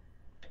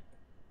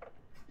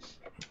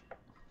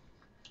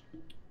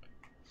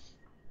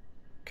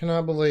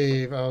 Cannot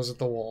believe I was at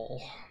the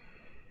wall.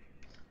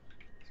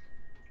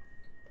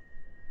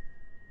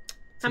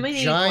 How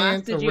many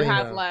flasks did you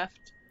have left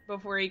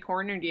before he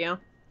cornered you?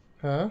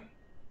 Huh?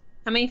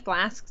 How many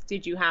flasks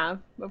did you have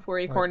before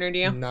he cornered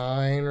you?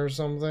 9 or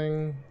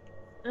something.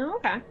 Oh,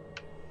 okay.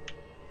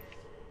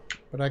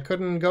 But I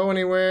couldn't go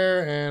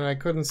anywhere and I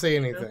couldn't see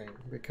anything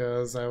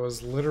because I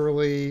was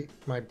literally,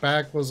 my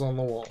back was on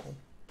the wall.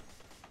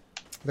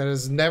 That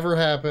has never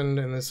happened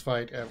in this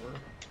fight ever.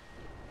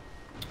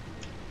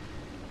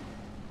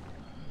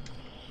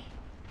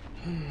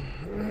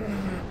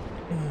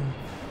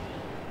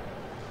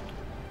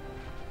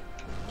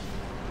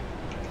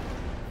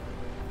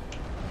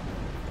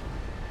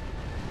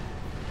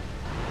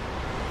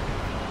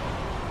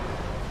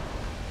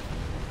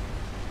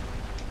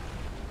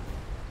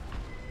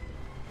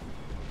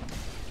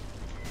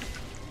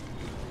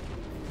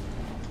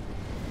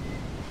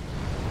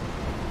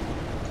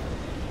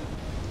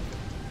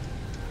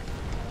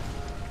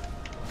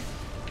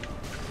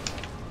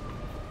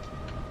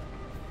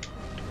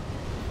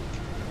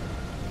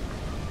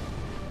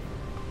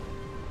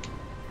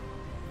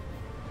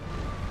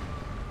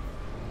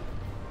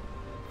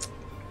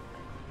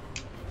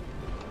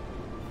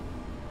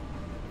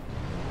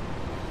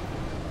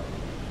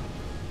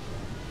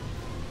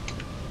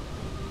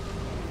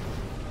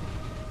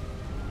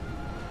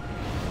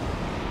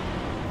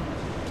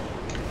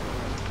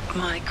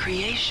 My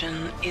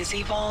creation is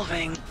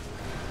evolving.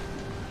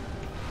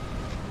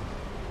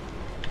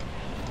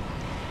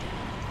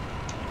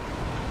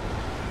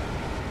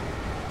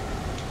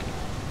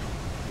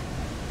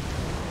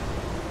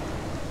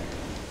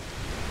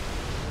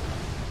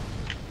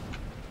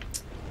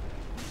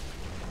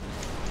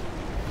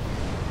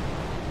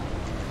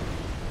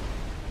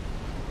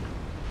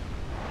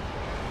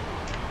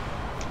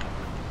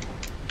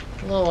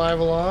 Hello,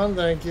 Ivalon,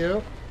 thank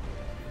you.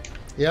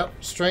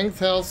 Yep, strength,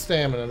 health,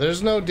 stamina.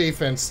 There's no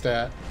defense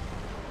stat.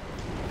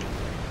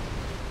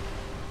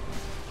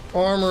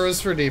 Armor is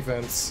for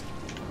defense.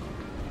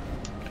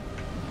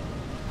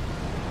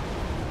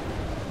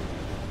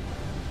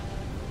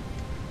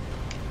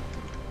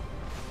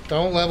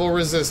 Don't level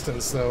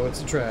resistance, though.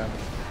 It's a trap.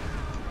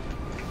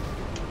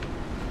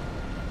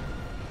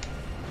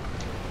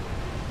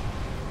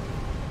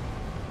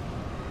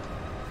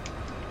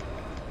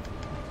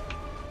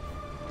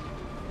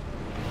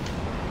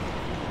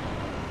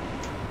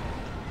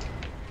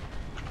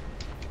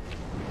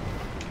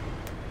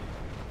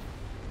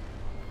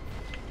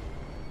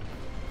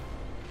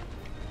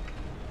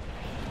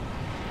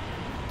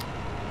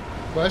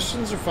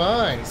 Questions are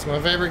fine. It's my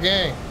favorite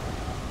game.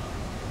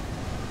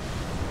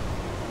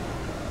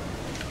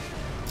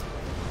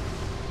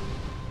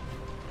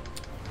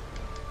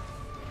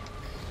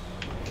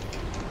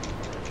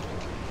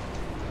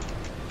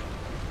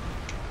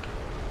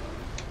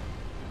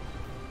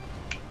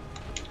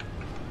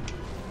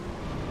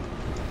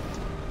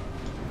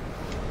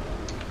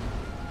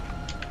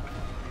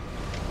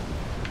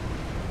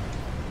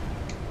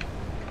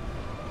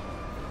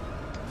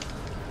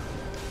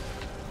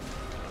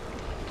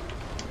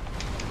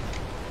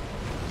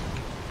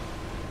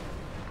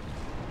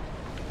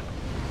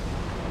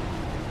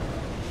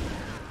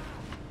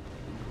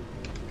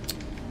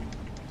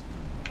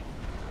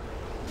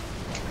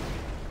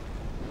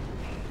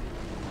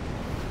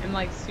 I'm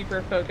like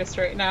super focused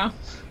right now.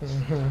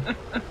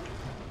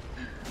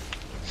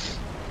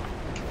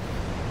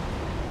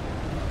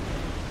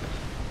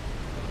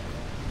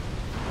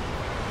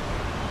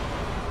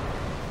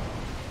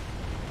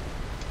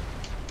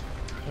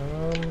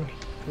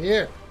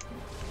 Here.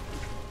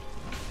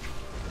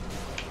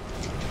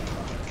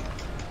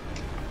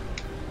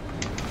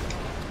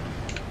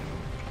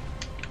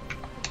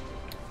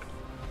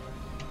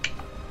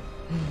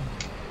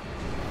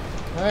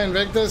 Hi,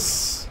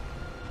 Invictus.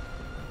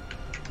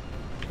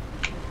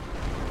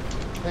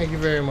 Thank you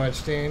very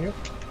much, Daniel.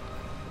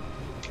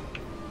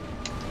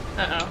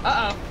 Uh-oh.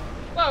 Uh-oh.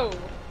 Whoa.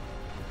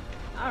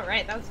 All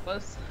right, that was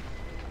close.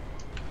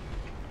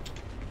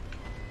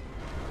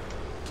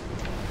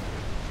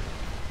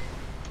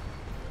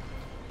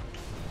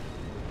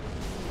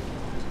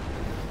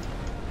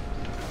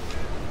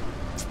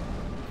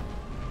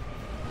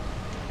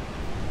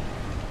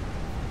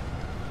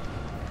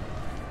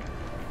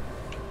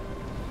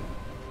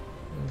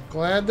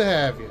 Glad to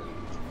have you.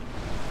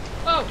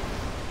 Oh.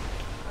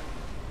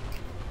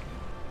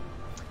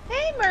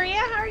 Hey, Maria,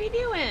 how are you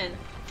doing?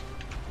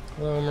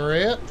 Hello,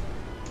 Maria.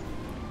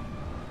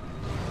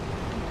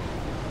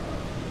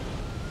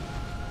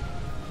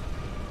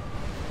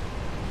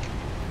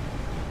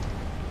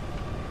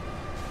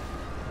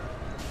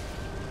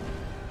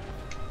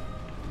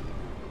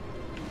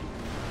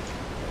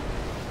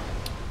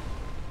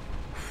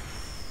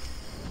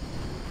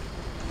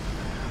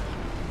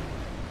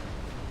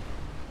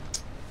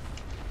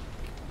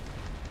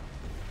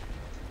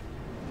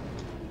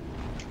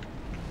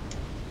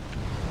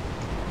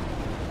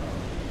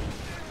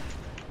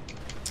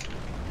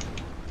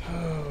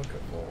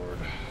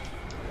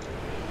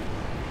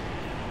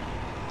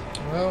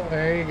 Well,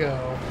 there you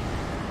go.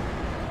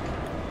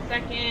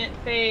 Second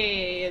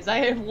phase. I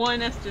have one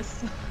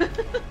Estus.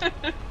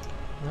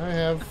 I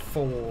have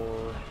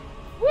 4.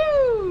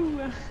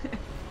 Woo!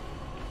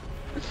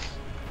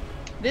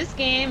 This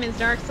game is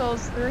Dark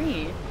Souls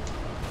 3.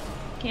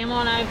 Camel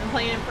and I have been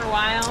playing it for a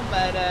while,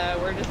 but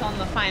we're just on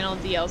the final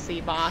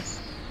DLC boss.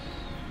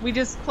 We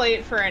just play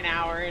it for an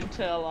hour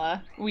until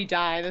we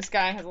die. This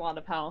guy has a lot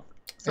of health,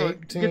 so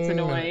it gets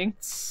annoying.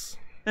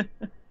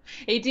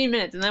 18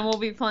 minutes, and then we'll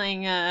be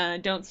playing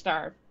Don't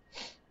Starve.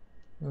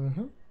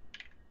 Mm-hmm.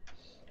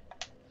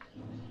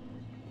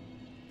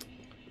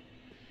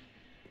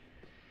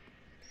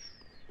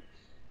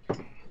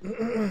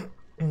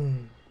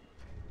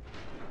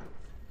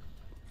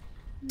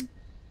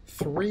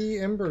 Three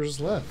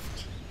embers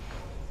left.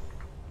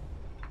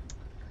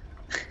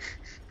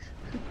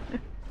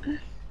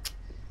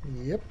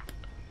 Yep.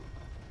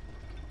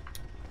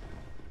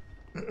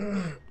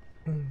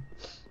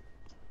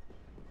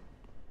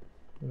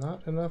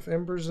 Not enough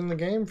embers in the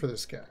game for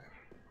this guy.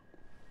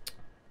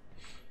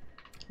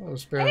 Hello,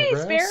 Sparrow. Hey,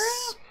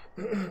 Grass.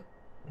 Sparrow!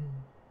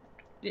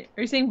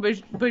 Are you saying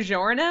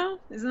buongiorno?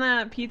 Isn't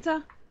that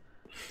pizza?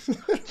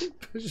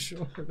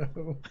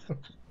 Buongiorno.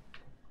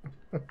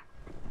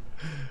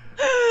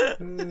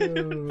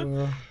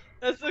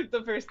 That's like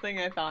the first thing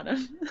I thought of.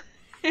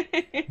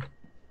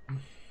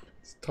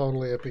 It's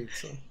totally a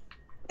pizza.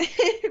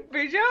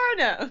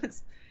 Buongiorno!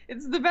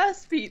 It's the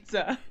best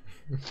pizza.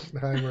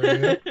 Hi,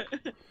 Maria.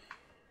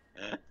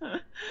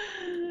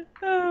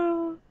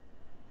 Oh.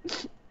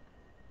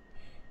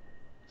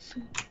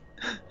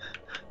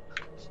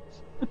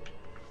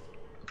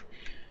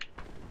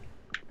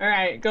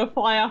 Alright, go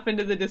fly off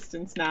into the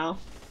distance now.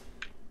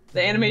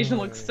 The animation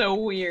looks so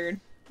weird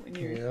when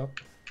you're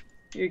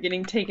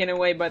getting taken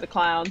away by the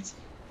clouds.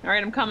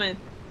 Alright, I'm coming.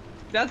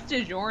 That's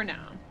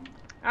DiGiorno.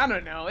 I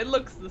don't know, it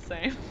looks the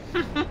same.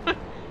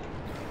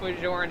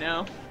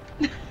 DiGiorno.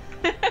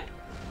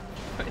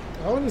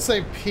 I wouldn't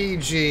say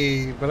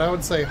PG, but I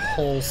would say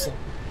wholesome.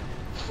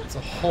 It's a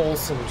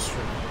wholesome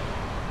stream.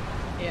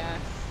 Yeah.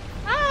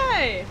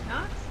 Hi!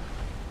 Knox.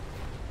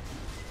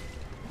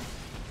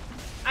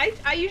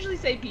 I usually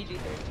say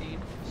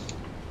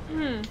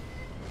PG-13.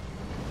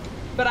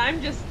 But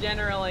I'm just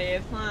generally,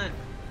 it's not...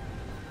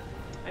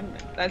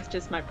 that's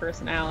just my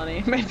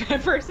personality. My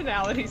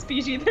personality's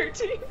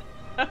PG-13.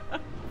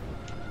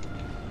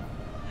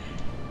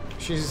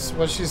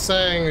 What she's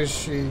saying is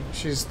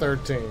she's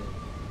 13.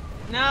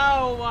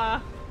 No!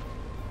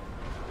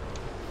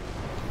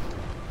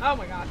 Oh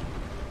my god.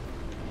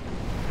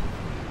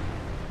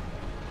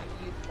 I'm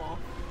youthful.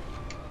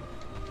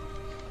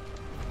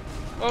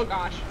 Oh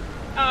gosh.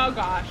 Oh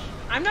gosh.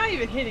 I'm not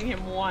even hitting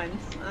him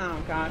once.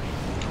 Oh gosh.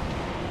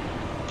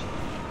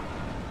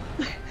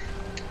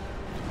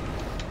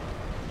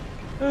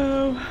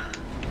 Oh.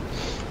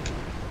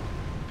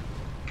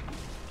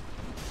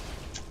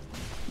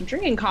 I'm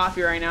drinking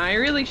coffee right now. I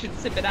really should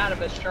sip it out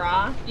of a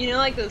straw. You know,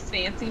 like those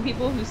fancy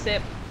people who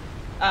sip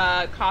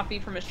coffee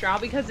from a straw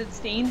because it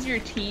stains your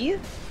teeth?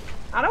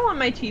 I don't want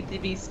my teeth to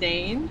be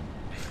stained.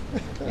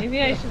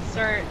 Maybe I should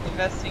start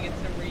investing in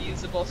some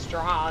reusable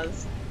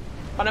straws.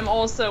 But I'm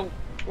also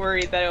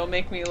worried that it'll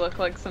make me look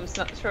like some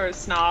sort of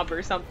snob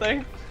or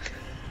something.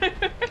 Those are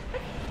the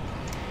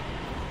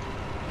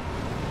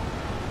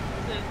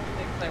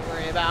things I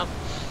worry about.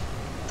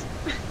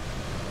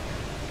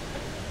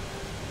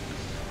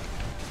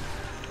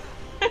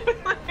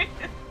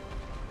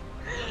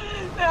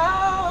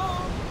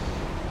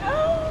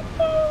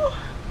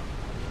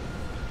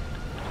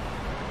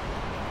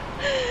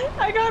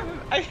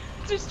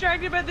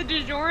 talking about the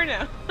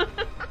DiGiorno.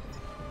 I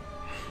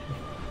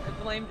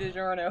blame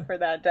DiGiorno for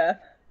that death.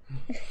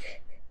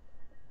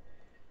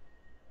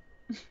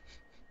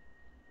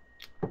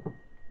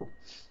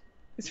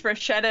 Is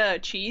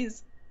freschetta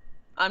cheese?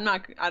 I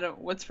don't,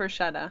 what's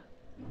freschetta?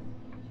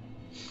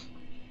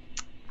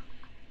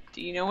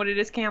 Do you know what it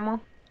is, Camel?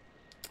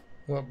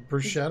 What,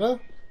 bruschetta?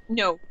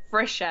 No,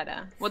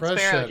 freschetta. What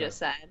Sparrow just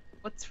said.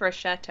 What's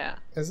freschetta?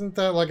 Isn't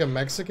that like a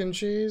Mexican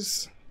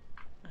cheese?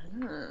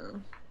 Oh.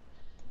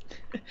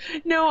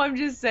 No, I'm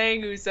just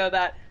saying, Uso,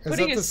 that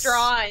putting a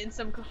straw in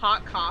some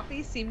hot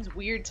coffee seems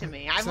weird to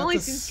me. I've only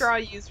seen straw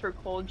used for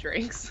cold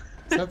drinks.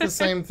 Is that the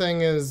same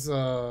thing as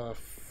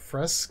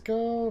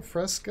Fresca?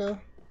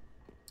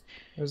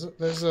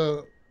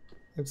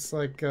 It's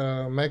like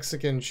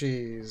Mexican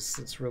cheese.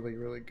 It's really,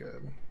 really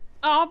good.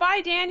 Oh, bye,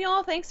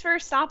 Daniel. Thanks for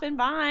stopping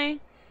by.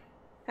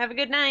 Have a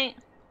good night.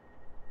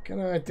 Good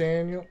night,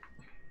 Daniel.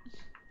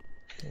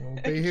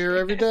 We'll be here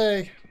every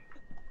day.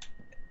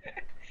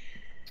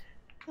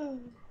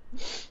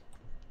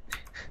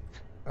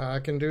 I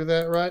can do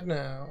that right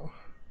now.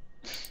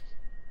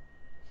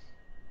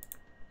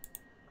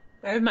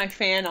 I have my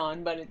fan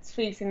on, but it's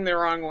facing the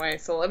wrong way,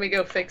 so let me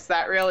go fix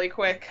that really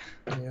quick.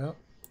 Yep.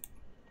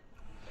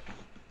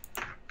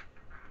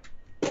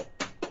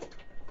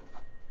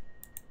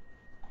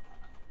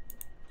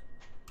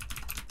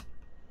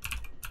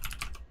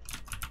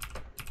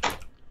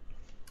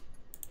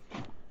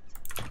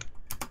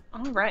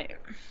 All right.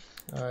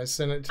 I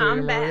sent it to you,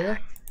 Maria.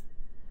 Back.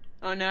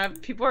 Oh no,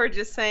 people are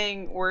just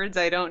saying words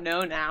I don't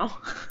know now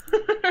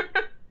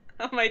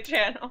on my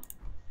channel.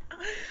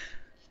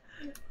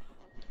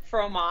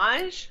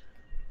 Fromage?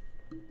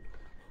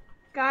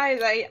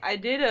 Guys, I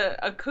did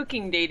a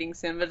cooking dating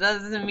sim, but that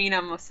doesn't mean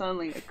I'm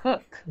suddenly a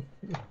cook.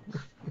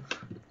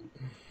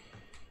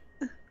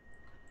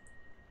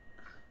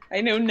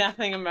 I know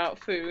nothing about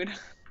food.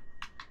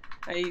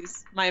 I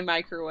use my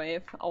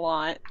microwave a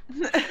lot.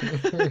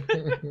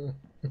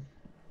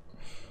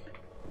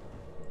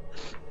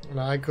 And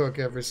I cook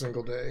every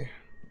single day.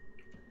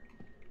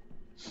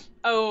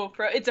 Oh,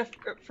 it's a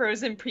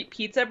frozen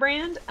pizza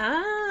brand?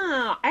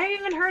 Oh, I haven't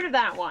even heard of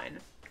that one.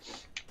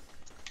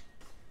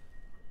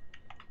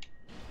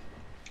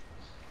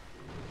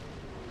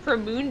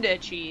 Fromunda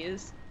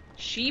cheese.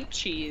 Sheep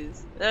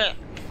cheese. Ugh.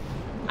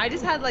 I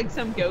just had like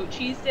some goat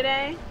cheese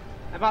today.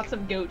 I bought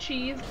some goat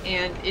cheese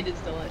and it is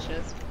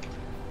delicious.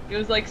 It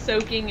was like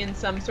soaking in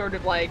some sort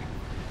of like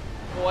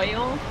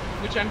oil,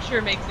 which I'm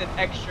sure makes it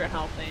extra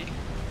healthy.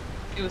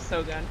 It was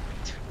so good.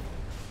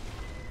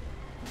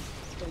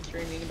 Still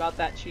dreaming about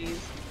that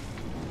cheese.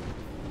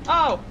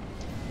 Oh!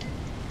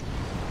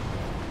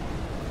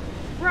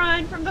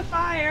 Run from the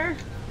fire!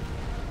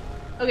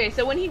 Okay,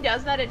 so when he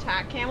does that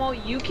attack, Camel,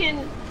 you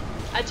can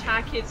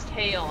attack his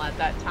tail at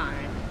that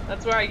time.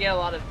 That's where I get a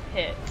lot of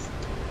hits.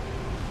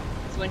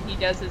 It's when he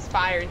does his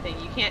fire thing.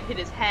 You can't hit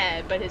his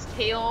head, but his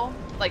tail,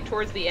 like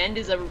towards the end,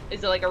 is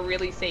like a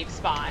really safe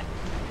spot.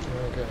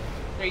 Okay.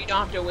 So you don't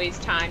have to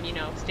waste time, you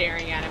know,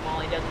 staring at him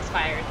while he does his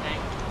fire thing.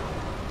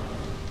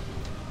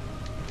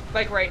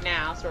 Like right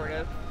now, sort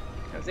of.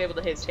 I was able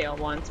to hit his tail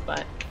once,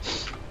 but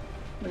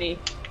when he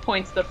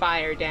points the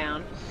fire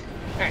down.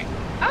 Alright.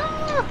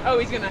 Ah! Oh,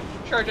 he's gonna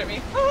charge at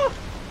me. Ah!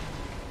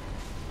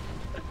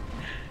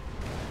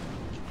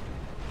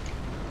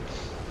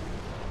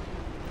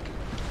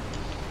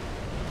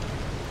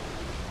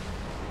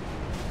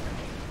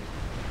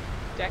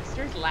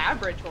 Dexter's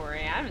Laboratory.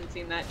 I haven't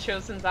seen that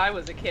show since I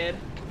was a kid.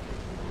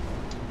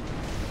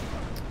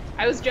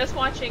 I was just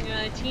watching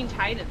Teen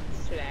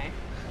Titans today.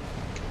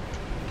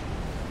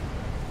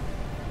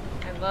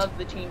 I loved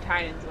the Teen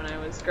Titans when I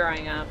was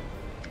growing up.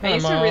 I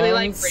used to really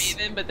like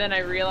Raven, but then I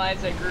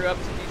realized I grew up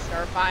to be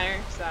Starfire,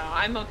 so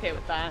I'm okay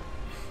with that.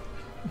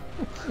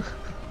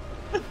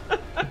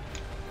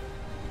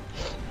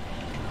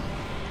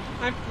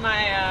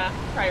 my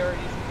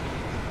priorities.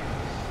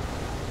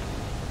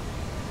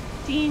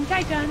 Teen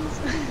Titans!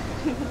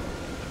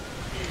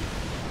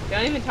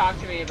 Don't even talk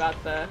to me about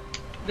the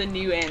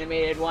new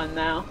animated one,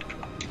 though.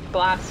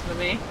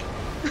 Blasphemy.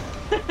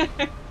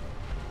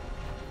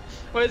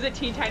 What is it,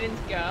 Teen Titans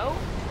Go?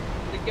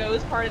 The Go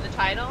is part of the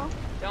title?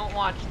 Don't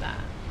watch that.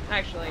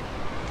 Actually,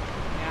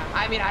 yeah.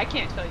 I mean, I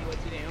can't tell you what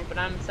to do, but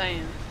I'm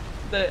saying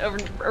the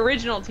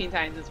original Teen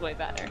Titans is way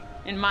better,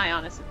 in my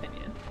honest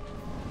opinion.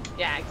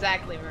 Yeah,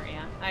 exactly,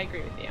 Maria. I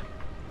agree with you.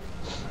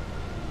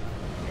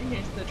 And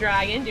here's the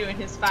dragon doing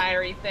his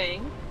fiery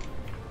thing.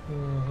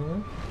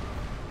 Mm-hmm.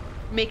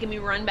 Making me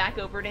run back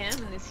over to him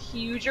in this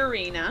huge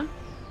arena.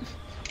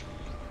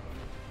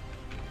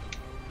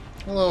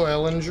 Hello,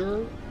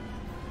 Ellinger.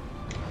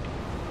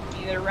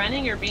 Either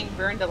running or being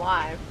burned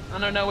alive. I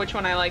don't know which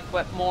one I like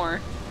what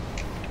more.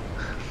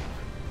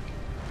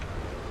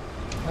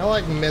 I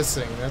like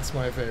missing. That's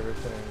my favorite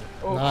thing.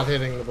 Oh. Not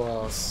hitting the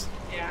boss.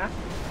 Yeah.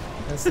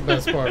 That's the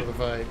best part of the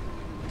fight.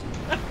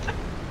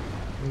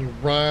 You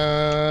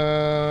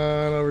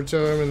run over to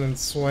him and then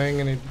swing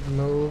and he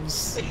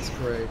moves. It's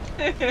great.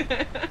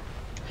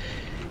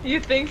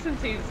 You'd think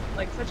since he's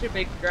like such a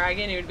big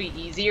dragon it would be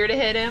easier to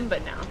hit him,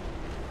 but no.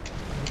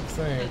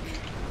 think.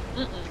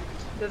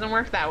 Doesn't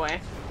work that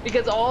way.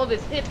 Because all of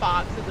his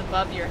hitbox is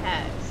above your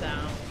head, so...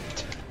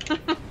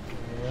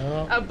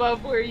 Yeah.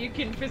 Above where you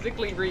can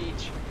physically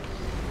reach.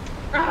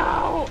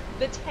 Oh!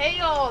 The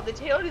tail! The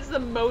tail does the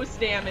most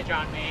damage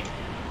on me.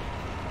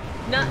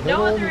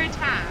 No other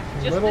attack,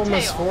 just Little the tail.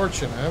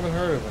 Misfortune, I haven't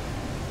heard of it.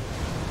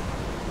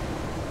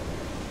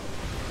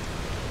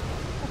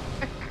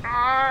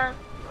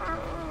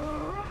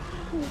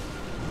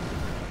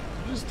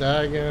 Just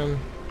die again.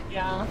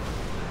 Yeah.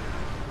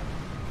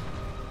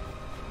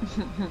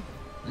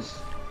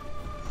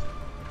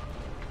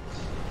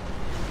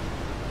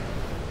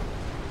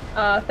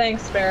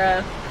 Thanks,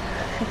 Sparrow.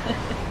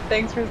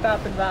 Thanks for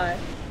stopping by.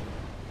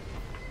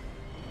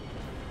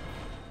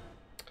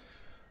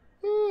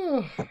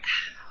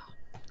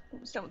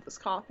 Almost done with this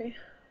coffee.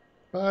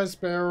 Bye,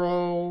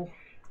 Sparrow.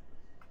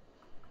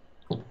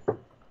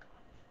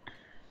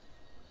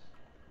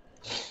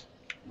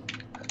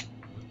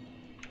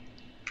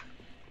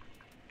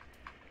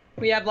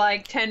 We have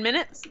like 10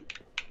 minutes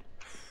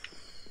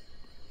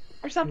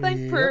or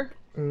something for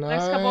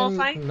next couple of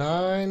fights?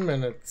 9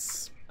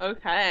 minutes.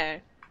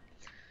 Okay.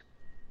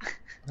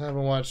 I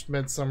haven't watched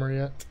Midsummer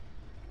yet.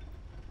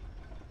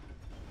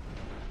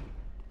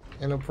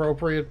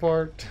 Inappropriate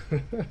part.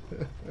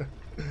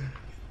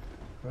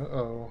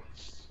 Uh-oh.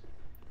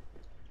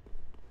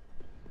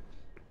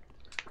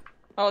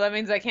 Oh, that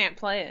means I can't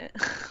play it.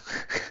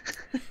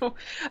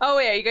 Oh,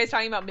 wait, are you guys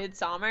talking about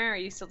Midsummer? Or are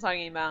you still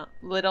talking about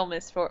Little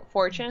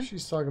Misfortune?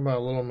 She's talking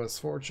about Little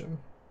Misfortune.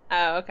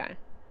 Oh, okay.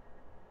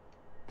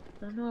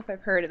 I don't know if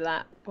I've heard of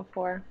that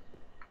before.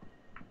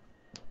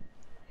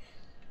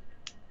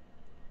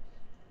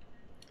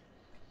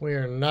 We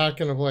are not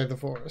going to play the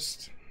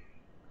forest.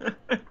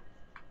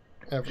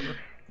 Ever.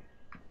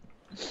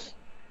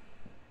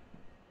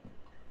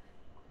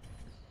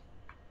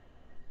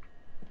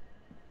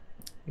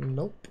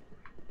 Nope.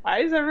 Why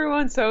is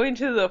everyone so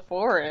into the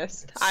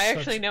forest? It's I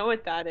actually know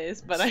what that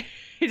is, but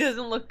it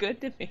doesn't look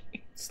good to me.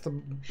 It's the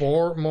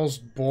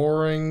most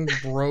boring,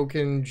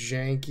 broken,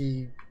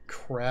 janky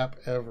crap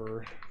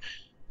ever.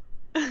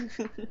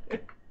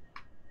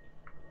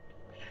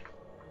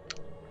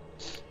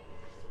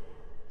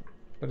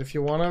 But if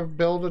you want to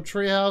build a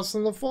treehouse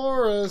in the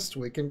forest,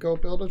 we can go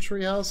build a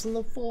treehouse in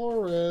the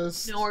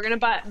forest. No, we're gonna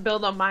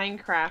build a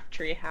Minecraft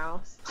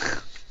treehouse.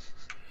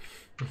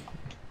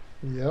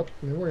 Yep,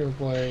 then we're gonna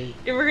play.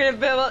 If we're gonna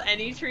build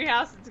any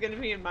treehouse, it's gonna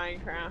be in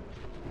Minecraft.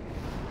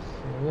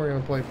 Then we're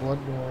gonna play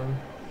Bloodborne.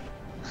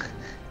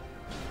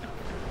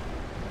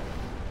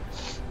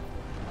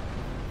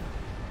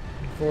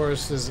 The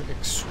forest is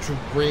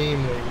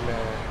extremely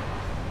meh.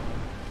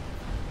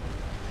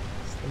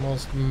 It's the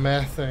most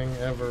meh thing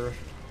ever.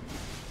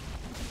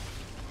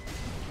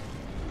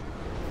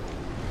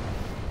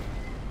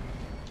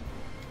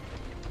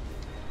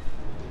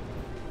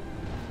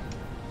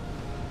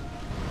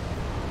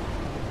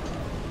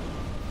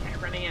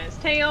 Running at his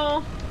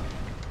tail.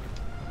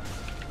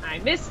 I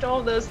missed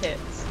all those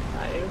hits.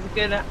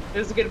 It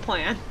was a good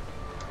plan.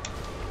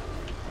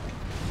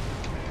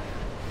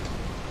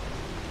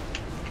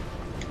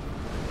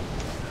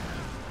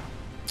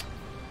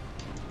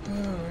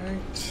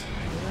 Alright.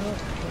 Yep,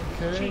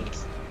 okay.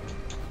 Jeez.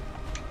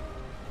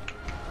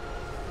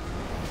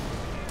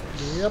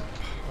 Yep,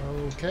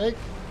 okay.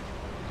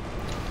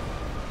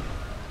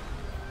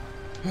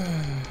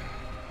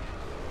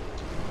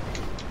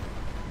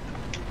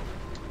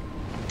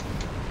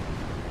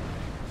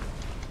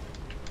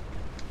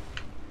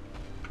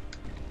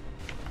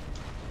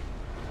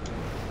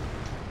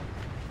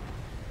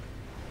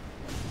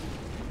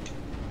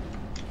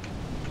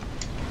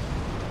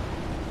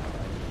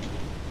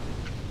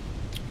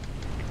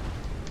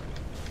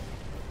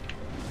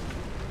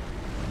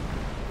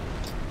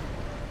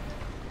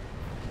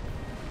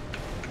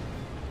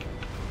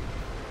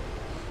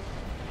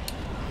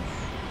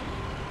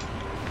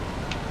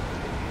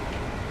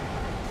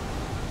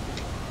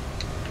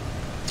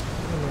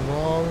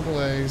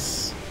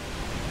 Place.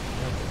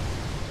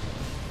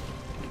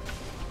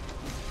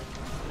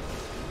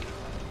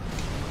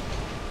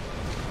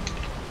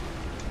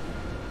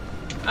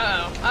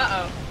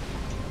 Uh-oh.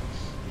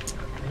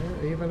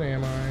 Where even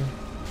am I?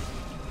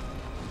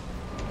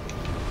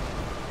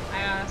 I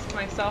ask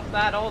myself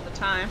that all the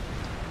time.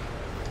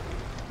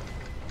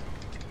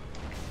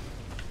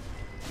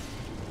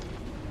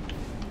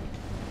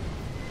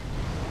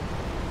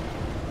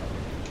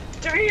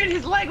 Dang it,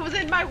 his leg was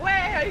in my way!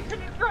 I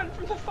couldn't run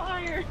from the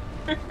fire!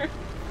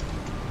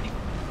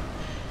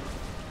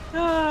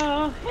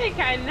 Oh, hey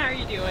Kaiden, how are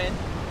you doing?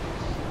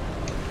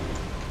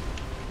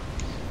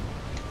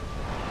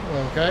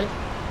 Okay.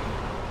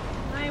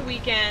 My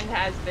weekend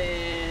has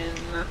been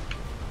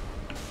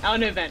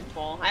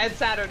uneventful. I had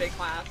Saturday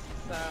class,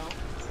 so,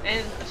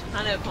 and a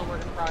ton of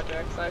homework and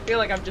projects, so I feel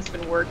like I've just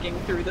been working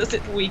through this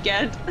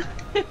weekend,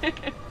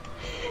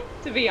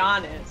 to be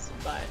honest,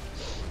 but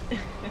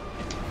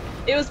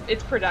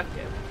it's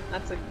productive.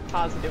 That's a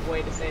positive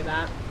way to say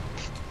that.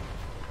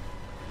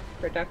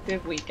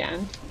 Productive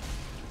weekend.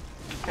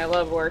 I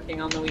love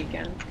working on the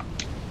weekend.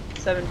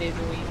 7 days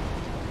a week.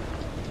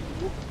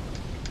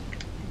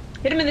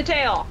 Hit him in the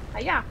tail.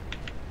 Yeah.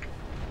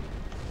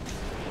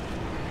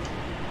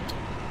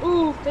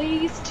 Ooh,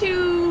 phase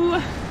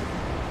 2.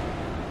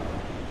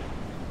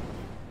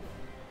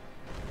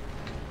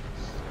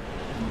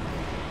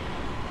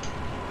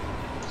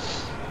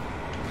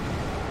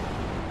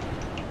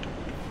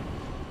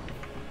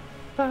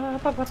 Ba,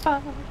 ba, ba,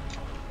 ba.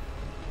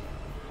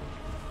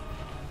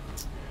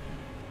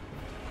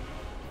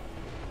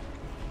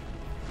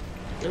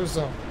 Do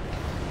some.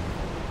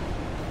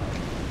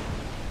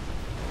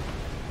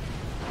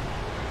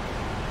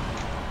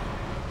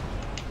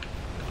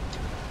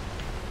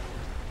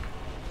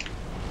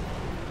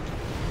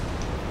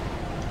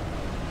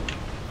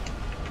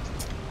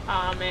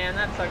 Aw, man,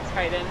 that sucks,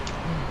 Kaiden.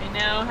 I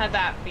know how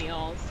that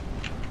feels.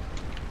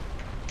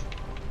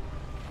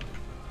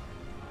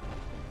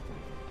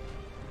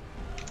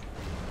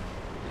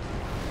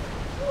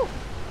 Whew.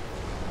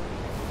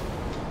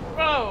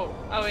 Whoa!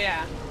 Oh,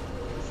 yeah.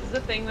 This is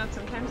a thing that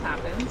sometimes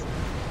happens.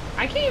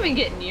 I can't even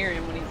get near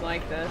him when he's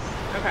like this.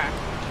 Okay.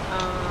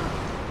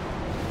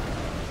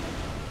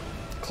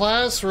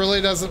 Class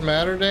really doesn't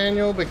matter,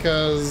 Daniel,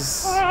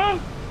 because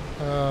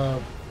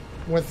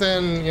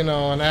within, you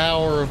know, an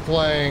hour of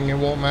playing, it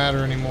won't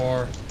matter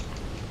anymore.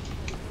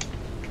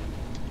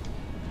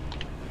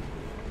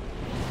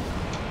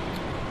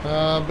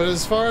 But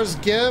as far as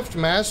gift,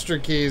 Master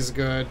Key is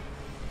good.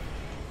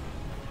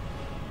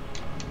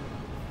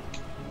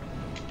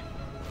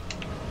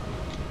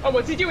 Oh,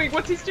 what's he doing?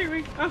 What's he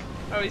doing? Oh,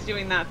 he's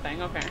doing that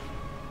thing. Okay.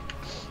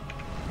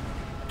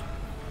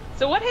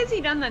 So what has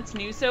he done that's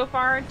new so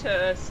far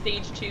to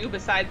stage 2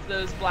 besides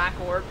those black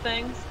orb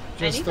things?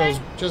 Just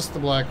Anything? just the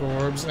black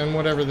orbs and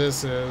whatever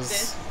this is.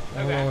 This? I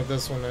don't Okay. know what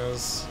this one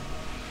is.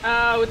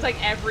 Oh, it's like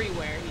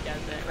everywhere he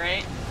does it,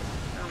 right?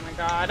 Oh my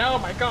god. Oh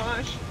my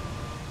gosh.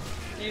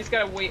 You just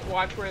gotta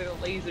watch where the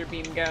laser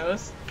beam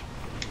goes.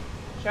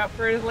 Watch out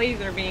for his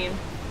laser beam.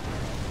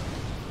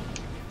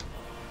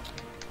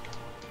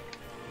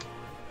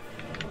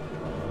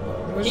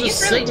 It was He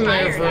just gets really sitting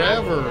there tired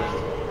after forever.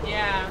 that.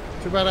 Yeah.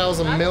 Too bad I was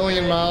a That's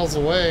million good. miles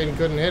away and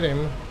couldn't hit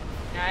him.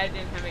 Yeah, I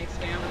didn't have any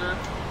stamina.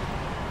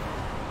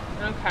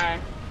 Okay.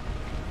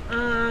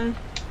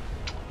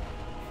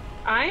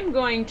 I'm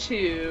going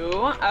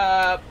to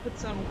put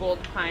some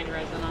gold pine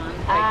resin on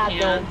if I can.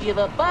 don't give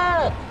a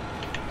fuck.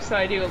 So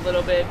I do a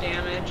little bit of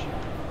damage.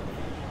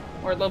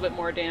 Or a little bit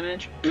more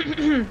damage.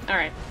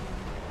 Alright.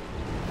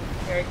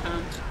 Here it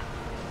comes.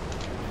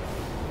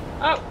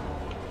 Oh!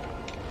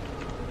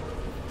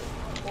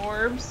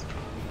 Orbs.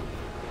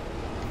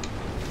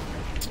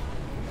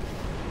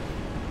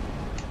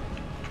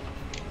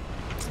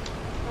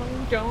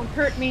 Oh, don't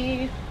hurt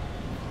me.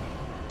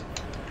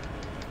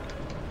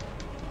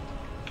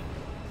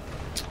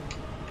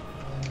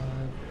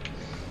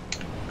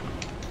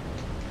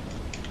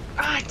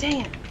 Ah,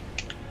 dang it.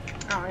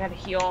 Oh, I gotta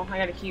heal. I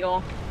gotta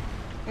heal.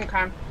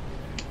 Okay.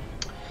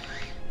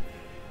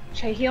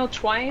 Should I heal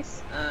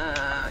twice?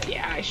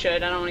 Yeah, I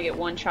should. I don't want to get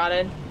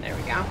one-shotted. There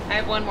we go. I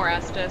have one more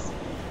Estus.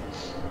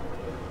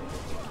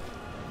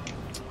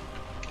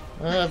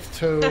 I have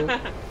two.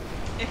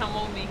 It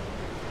humbled me.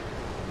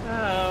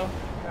 Oh,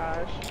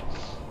 gosh.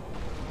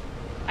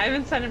 I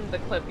haven't sent him the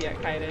clip yet,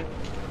 Kaiden.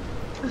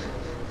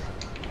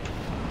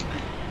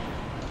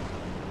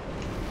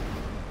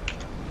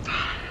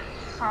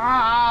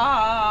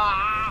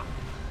 Ah.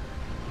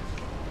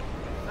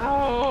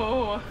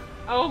 Oh.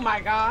 Oh my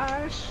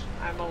gosh.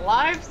 I'm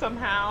alive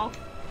somehow.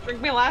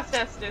 Drink me last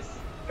Estus.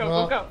 Go,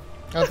 Well, go,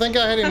 go. I think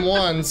I hit him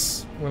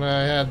once when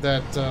I had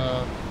that,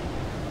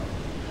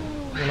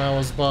 when I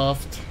was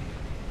buffed.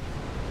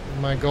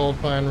 My gold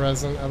pine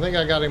resin. I think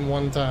I got him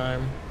one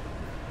time.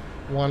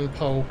 One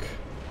poke.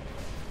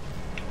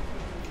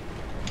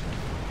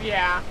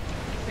 Yeah.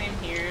 Same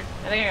here.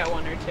 I think I got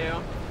one or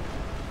two.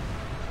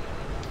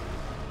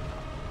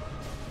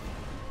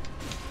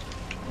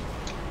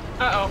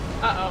 Uh-oh.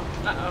 Uh-oh.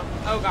 Uh-oh.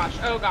 Oh gosh.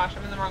 Oh gosh.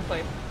 I'm in the wrong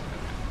place.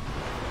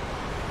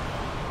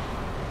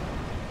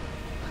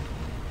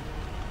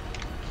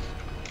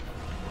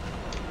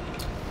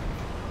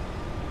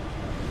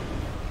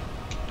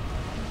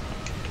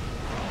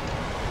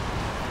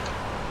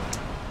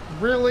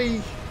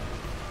 Really?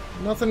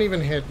 Nothing even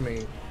hit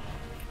me.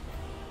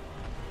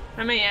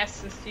 How many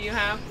S's do you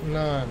have?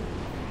 None.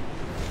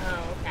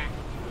 Oh, okay.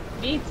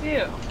 Me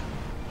too.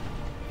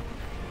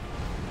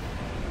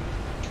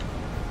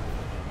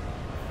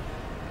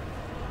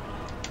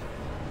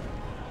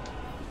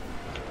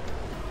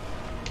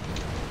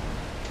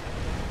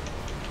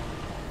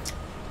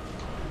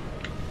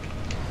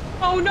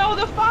 Oh no,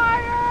 the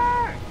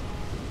fire!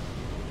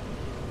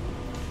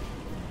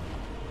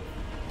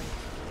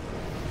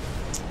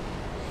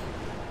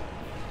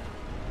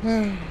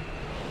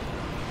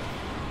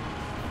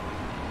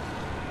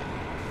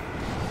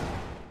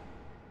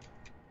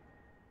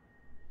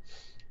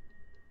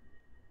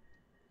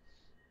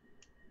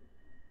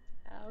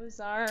 That was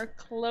our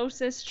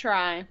closest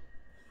try.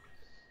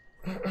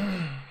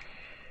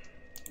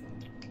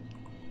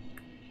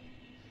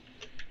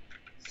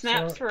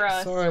 Snaps for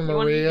us. Sorry, You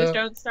want to just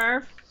don't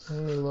starve?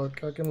 Let me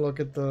look. I can look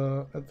at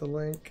the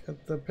link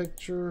at the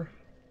picture.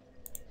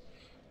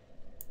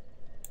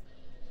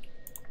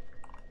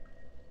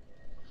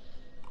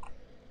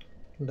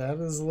 That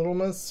is a little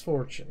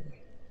misfortune.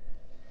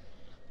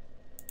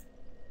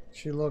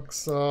 She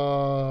looks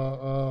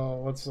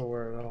what's the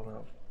word? I don't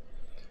know.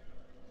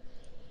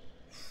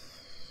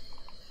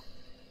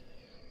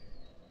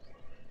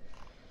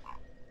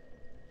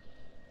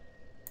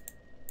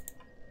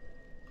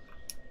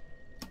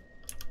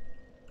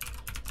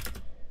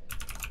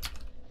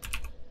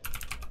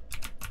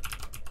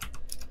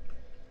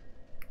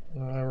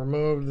 I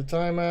removed the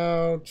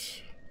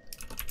timeout.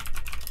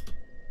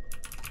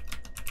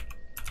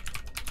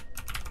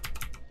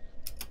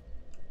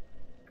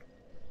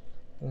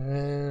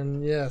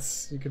 And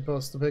yes, you can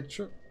post the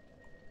picture.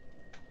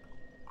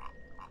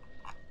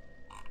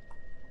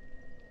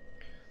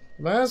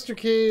 Master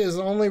key is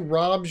only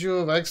robs you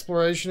of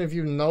exploration if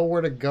you know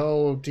where to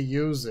go to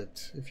use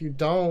it. If you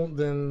don't,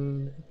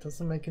 then it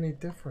doesn't make any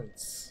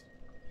difference.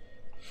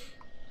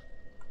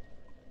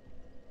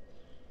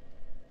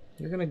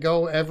 You're gonna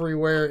go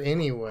everywhere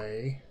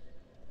anyway.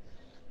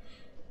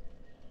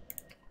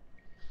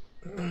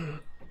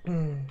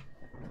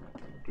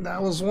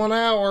 That was 1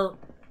 hour.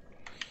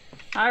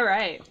 All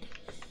right.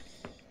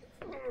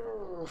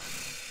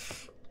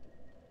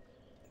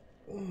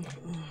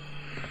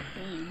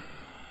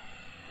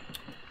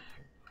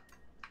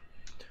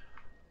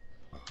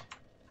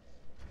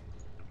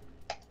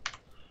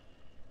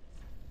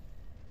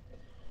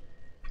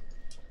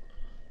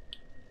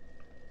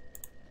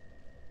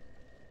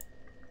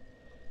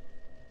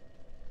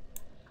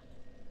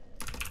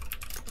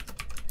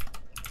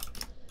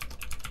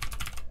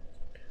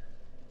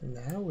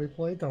 Now we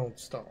play Don't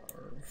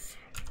Starve.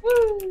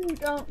 Woo!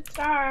 Don't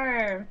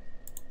starve.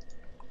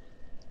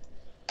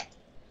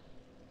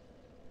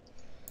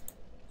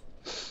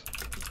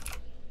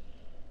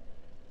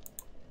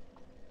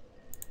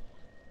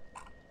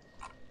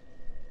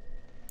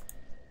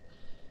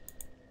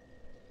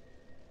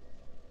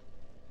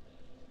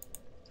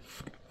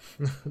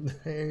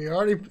 We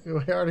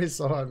already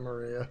saw it,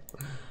 Maria.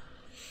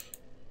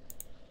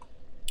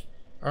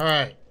 All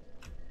right.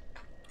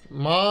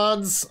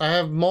 Mods, I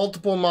have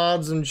multiple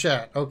mods in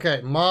chat.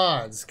 Okay,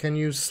 mods, can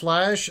you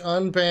slash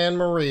unban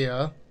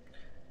Maria?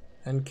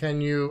 And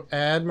can you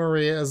add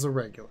Maria as a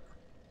regular?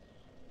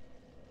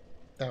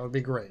 That would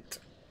be great.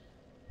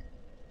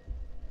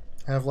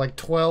 I have like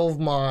 12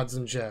 mods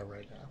in chat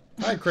right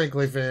now. Hi,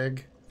 Crinkly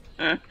Fig.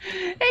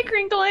 Hey,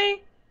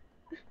 Crinkly.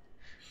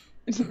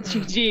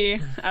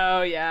 GG.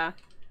 Oh, yeah.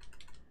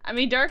 I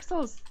mean, Dark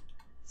Souls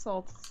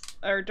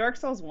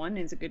 1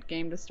 is a good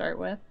game to start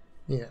with.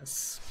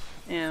 Yes.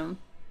 Yeah.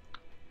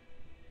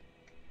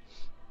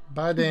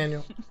 Bye,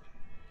 Daniel.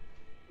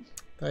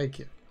 Thank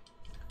you.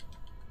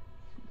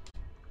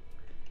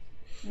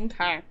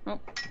 Okay. Oh,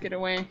 get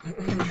away.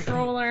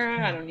 Controller.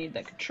 I don't need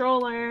the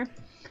controller.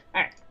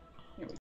 Alright.